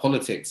politics. Our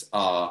politics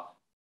are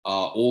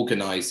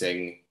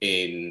organising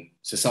in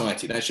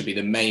society. That should be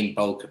the main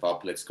bulk of our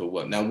political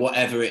work. Now,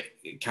 whatever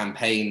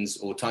campaigns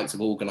or types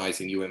of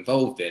organising you're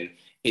involved in,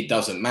 it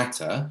doesn't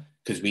matter,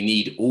 because we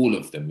need all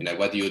of them. You know,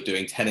 whether you're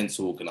doing tenants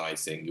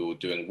organising, you're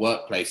doing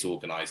workplace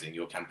organising,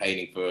 you're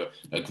campaigning for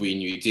a Green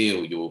New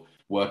Deal, you're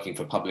working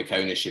for public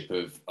ownership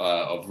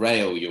of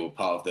rail, you're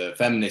part of the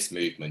feminist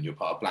movement, you're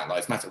part of Black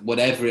Lives Matter,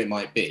 whatever it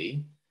might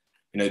be,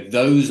 you know,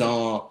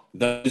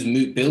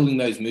 building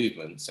those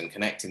movements and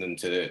connecting them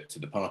to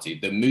the party.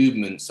 The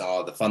movements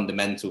are the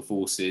fundamental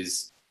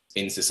forces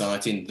in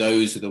society, and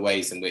those are the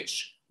ways in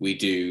which we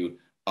do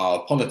our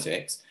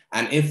politics.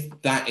 And if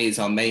that is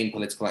our main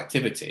political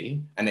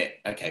activity, and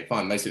okay,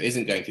 fine, most of it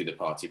isn't going through the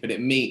party, but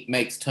it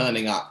makes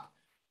turning up,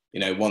 you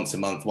know, once a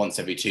month, once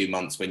every 2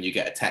 months, when you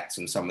get a text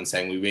from someone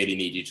saying, we really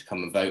need you to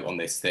come and vote on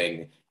this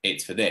thing,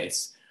 it's for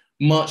this,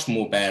 much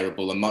more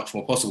bearable and much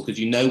more possible, because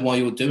you know why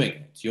you're doing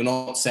it. You're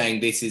not saying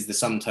this is the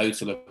sum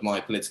total of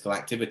my political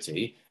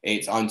activity.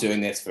 It's I'm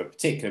doing this for a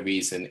particular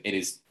reason. It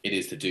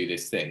is to do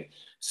this thing.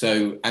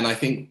 So, and I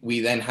think we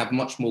then have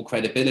much more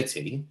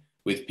credibility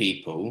with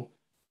people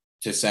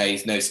to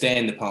say, no, stay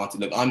in the party.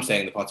 Look, I'm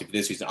staying in the party for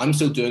this reason. I'm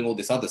still doing all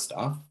this other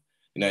stuff.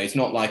 You know, it's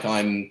not like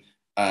I'm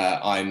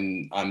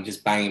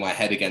just banging my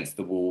head against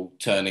the wall,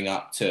 turning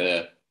up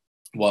to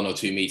 1 or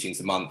 2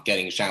 meetings a month,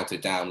 getting shouted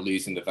down,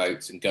 losing the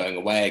votes and going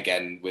away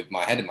again with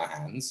my head in my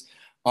hands.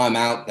 I'm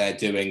out there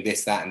doing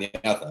this, that and the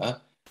other.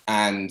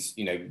 And,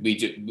 you know,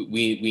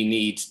 we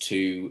need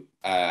to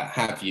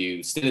have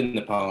you still in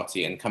the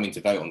party and coming to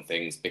vote on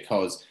things,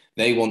 because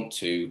they want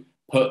to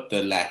put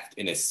the left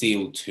in a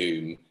sealed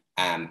tomb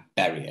and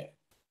bury it.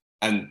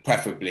 And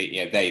preferably,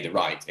 you know, the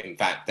right. In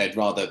fact, they'd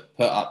rather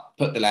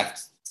put the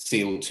left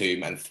sealed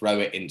tomb and throw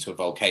it into a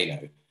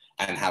volcano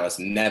and have us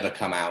never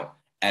come out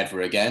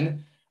ever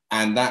again.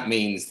 And that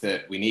means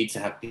that we need to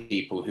have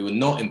people who are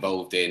not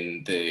involved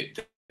in the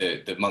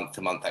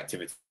month-to-month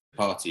activity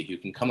Party who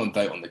can come and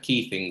vote on the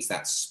key things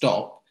that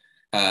stop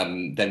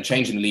them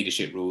changing the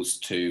leadership rules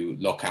to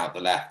lock out the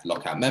left,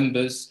 lock out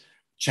members,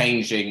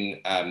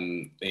 changing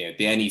the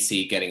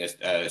NEC getting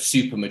a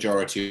super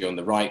majority on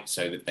the right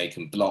so that they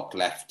can block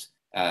left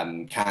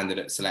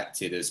candidates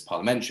selected as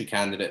parliamentary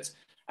candidates,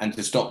 and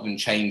to stop them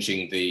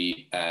changing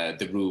the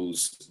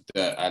rules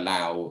that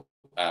allow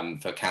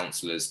for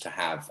councillors to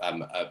have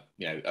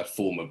a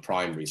form of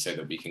primary so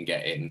that we can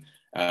get in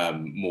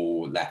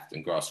more left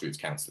and grassroots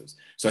councillors.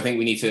 So I think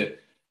we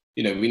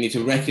need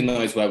to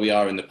recognise where we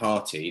are in the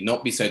party,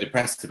 not be so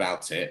depressed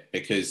about it,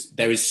 because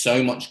there is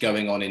so much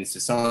going on in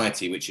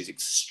society which is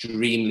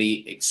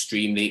extremely,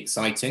 extremely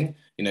exciting.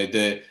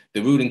 The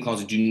ruling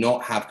class do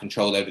not have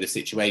control over the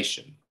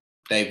situation.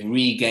 They've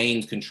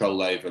regained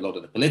control over a lot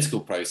of the political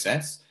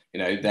process.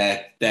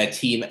 Their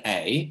team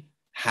A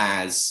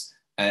has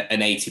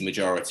an 80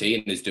 majority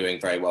and is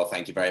doing very well,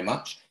 thank you very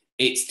much.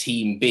 Its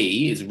team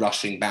B is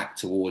rushing back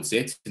towards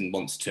it and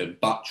wants to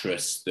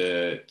buttress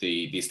the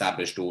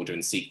established order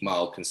and seek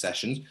mild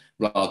concessions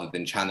rather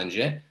than challenge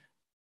it.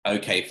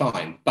 Okay,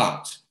 fine.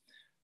 But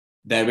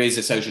there is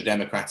a social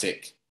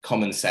democratic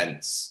common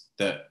sense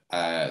that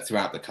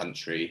throughout the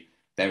country,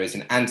 there is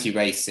an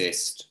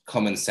anti-racist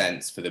common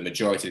sense for the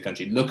majority of the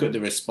country. Look at the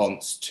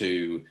response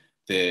to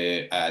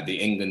the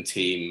England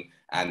team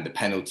and the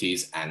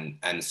penalties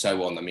and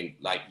so on. I mean,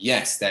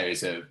 yes, there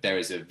is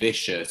a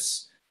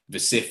vicious,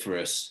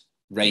 vociferous,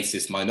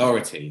 racist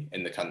minority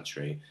in the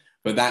country,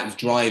 but that's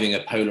driving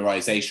a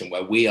polarization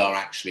where we are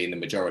actually in the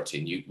majority.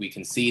 And we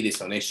can see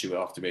this on issue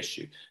after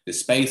issue. The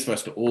space for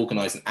us to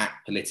organize and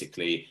act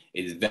politically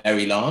is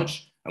very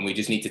large, and we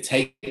just need to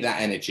take that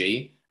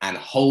energy and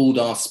hold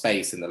our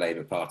space in the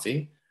Labour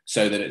Party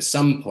so that at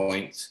some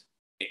point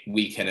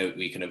we can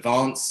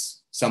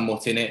advance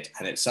somewhat in it,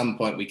 and at some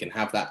point we can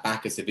have that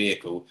back as a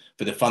vehicle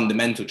for the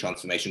fundamental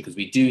transformation, because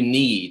we do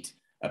need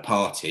a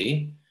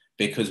party,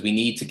 because we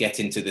need to get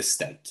into the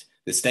state.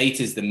 The state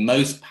is the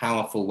most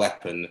powerful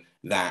weapon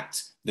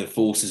that the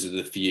forces of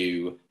the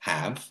few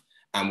have,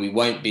 and we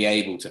won't be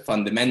able to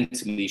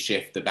fundamentally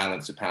shift the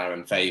balance of power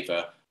in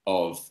favour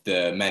of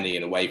the many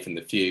and away from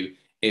the few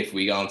if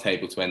we aren't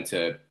able to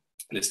enter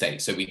the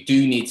state. So we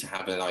do need to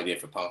have an idea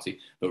for a party,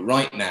 but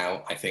right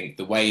now I think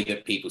the way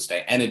that people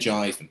stay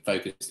energized and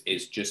focused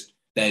is just,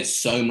 there's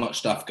so much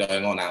stuff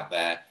going on out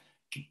there.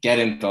 Get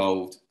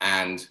involved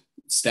and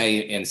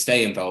stay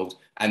involved,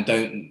 and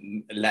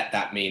don't let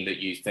that mean that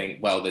you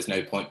think, well, there's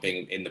no point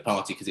being in the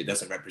party because it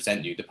doesn't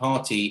represent you.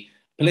 The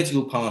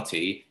political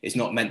party is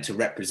not meant to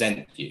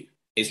represent you.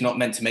 It's not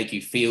meant to make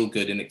you feel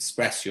good and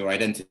express your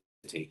identity.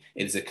 It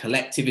is a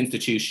collective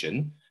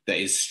institution that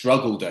is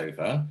struggled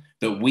over,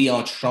 that we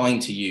are trying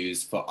to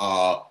use for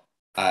our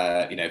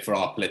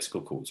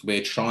political cause.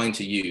 We're trying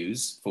to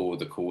use for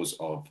the cause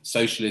of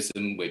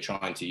socialism. We're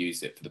trying to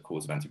use it for the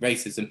cause of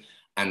anti-racism,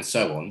 and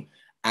so on.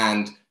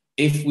 And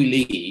if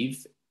we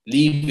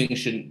leaving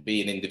shouldn't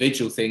be an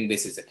individual thing.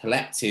 This is a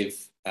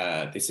collective.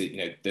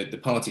 The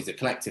party is a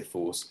collective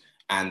force,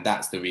 and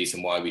that's the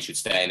reason why we should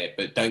stay in it.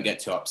 But don't get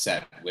too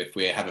upset if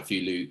we have a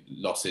few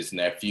losses and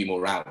there are a few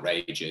more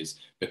outrages,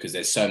 because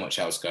there's so much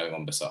else going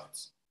on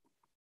besides.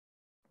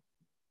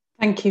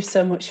 Thank you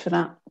so much for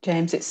that,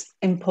 James. It's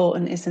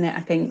important, isn't it?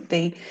 I think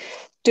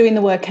doing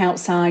the work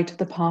outside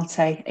the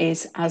party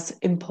is as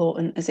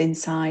important as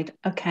inside.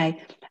 Okay,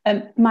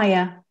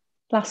 Maia,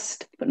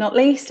 last but not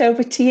least,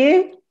 over to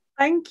you.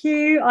 Thank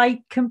you.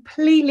 I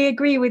completely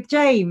agree with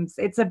James.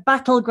 It's a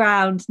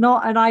battleground,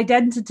 not an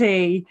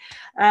identity.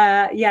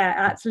 Yeah,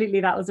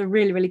 absolutely. That was a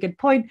really, really good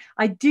point.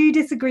 I do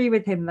disagree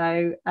with him,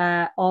 though,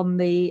 on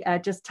the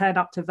just turn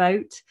up to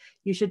vote.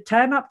 You should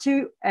turn up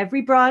to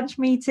every branch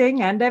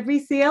meeting and every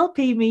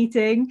CLP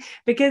meeting,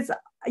 because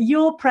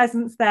your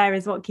presence there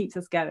is what keeps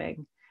us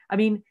going. I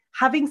mean,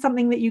 having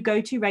something that you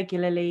go to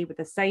regularly with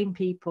the same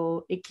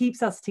people, it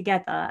keeps us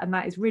together, and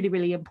that is really,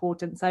 really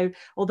important. So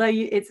although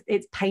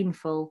it's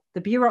painful,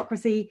 the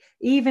bureaucracy,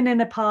 even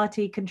in a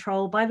party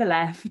controlled by the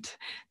left,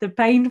 the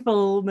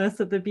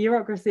painfulness of the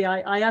bureaucracy,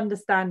 I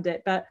understand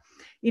it. But,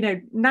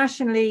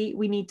 nationally,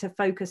 we need to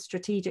focus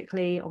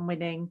strategically on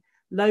winning.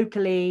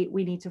 Locally,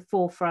 we need to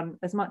forefront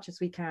as much as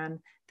we can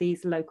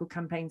these local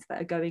campaigns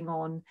that are going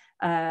on,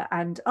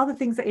 and other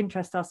things that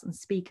interest us and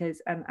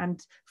speakers,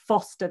 and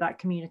foster that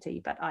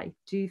community. But I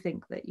do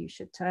think that you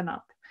should turn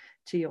up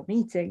to your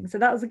meeting. So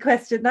that was the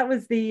question. That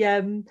was the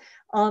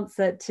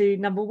answer to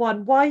number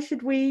one. Why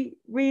should we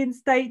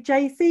reinstate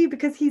JC?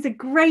 Because he's a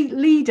great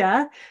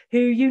leader who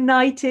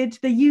united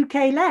the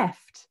UK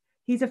left.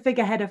 He's a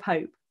figurehead of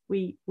hope.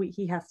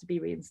 He has to be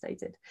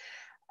reinstated.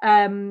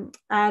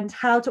 And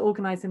how to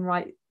organise in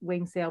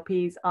right-wing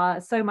CLPs are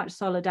so much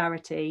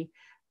solidarity,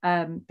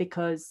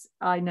 because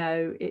I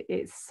know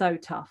it's so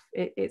tough.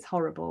 It's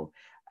horrible.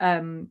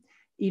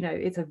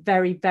 It's a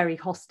very, very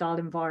hostile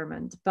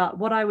environment. But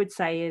what I would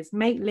say is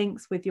make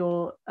links with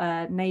your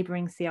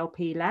neighbouring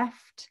CLP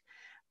left.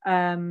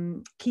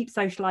 Keep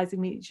socialising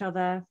with each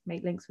other.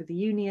 Make links with the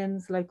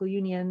unions, local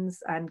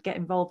unions, and get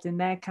involved in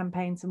their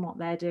campaigns and what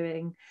they're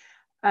doing.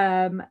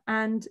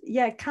 and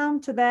yeah,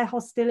 counter their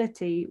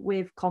hostility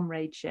with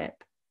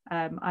comradeship,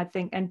 I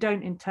think, and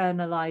don't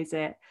internalize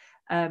it.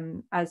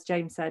 As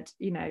James said,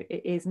 you know,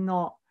 it is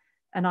not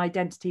an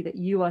identity that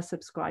you are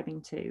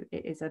subscribing to.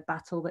 It is a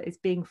battle that is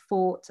being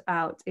fought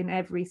out in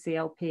every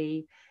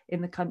CLP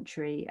in the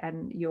country,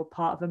 and you're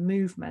part of a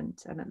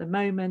movement. And at the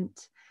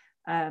moment,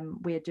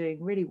 we are doing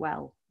really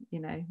well. You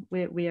know,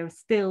 we are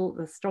still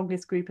the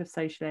strongest group of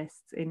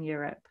socialists in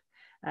Europe.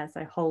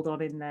 So hold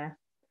on in there.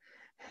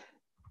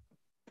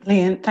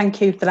 Brilliant,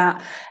 thank you for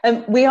that.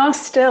 We are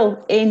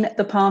still in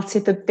the party.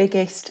 The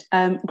biggest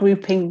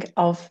grouping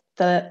of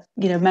the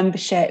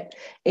membership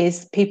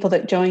is people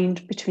that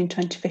joined between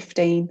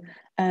 2015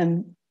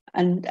 and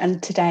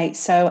today.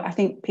 So I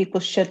think people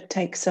should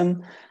take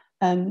some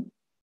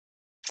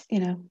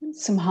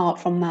some heart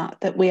from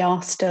that we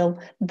are still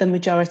the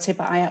majority.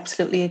 But I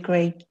absolutely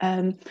agree.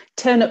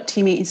 Turn up to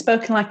your meeting.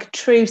 Spoken like a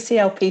true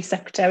CLP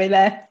secretary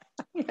there.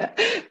 Yeah,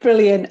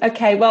 brilliant.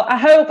 Okay, well, I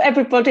hope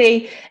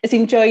everybody has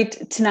enjoyed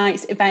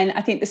tonight's event.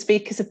 I think the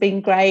speakers have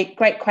been great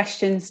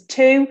questions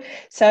too.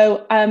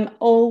 So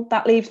all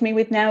that leaves me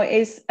with now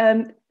is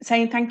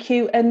saying thank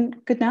you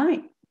and good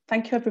night.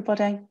 Thank you,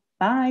 everybody.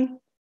 Bye.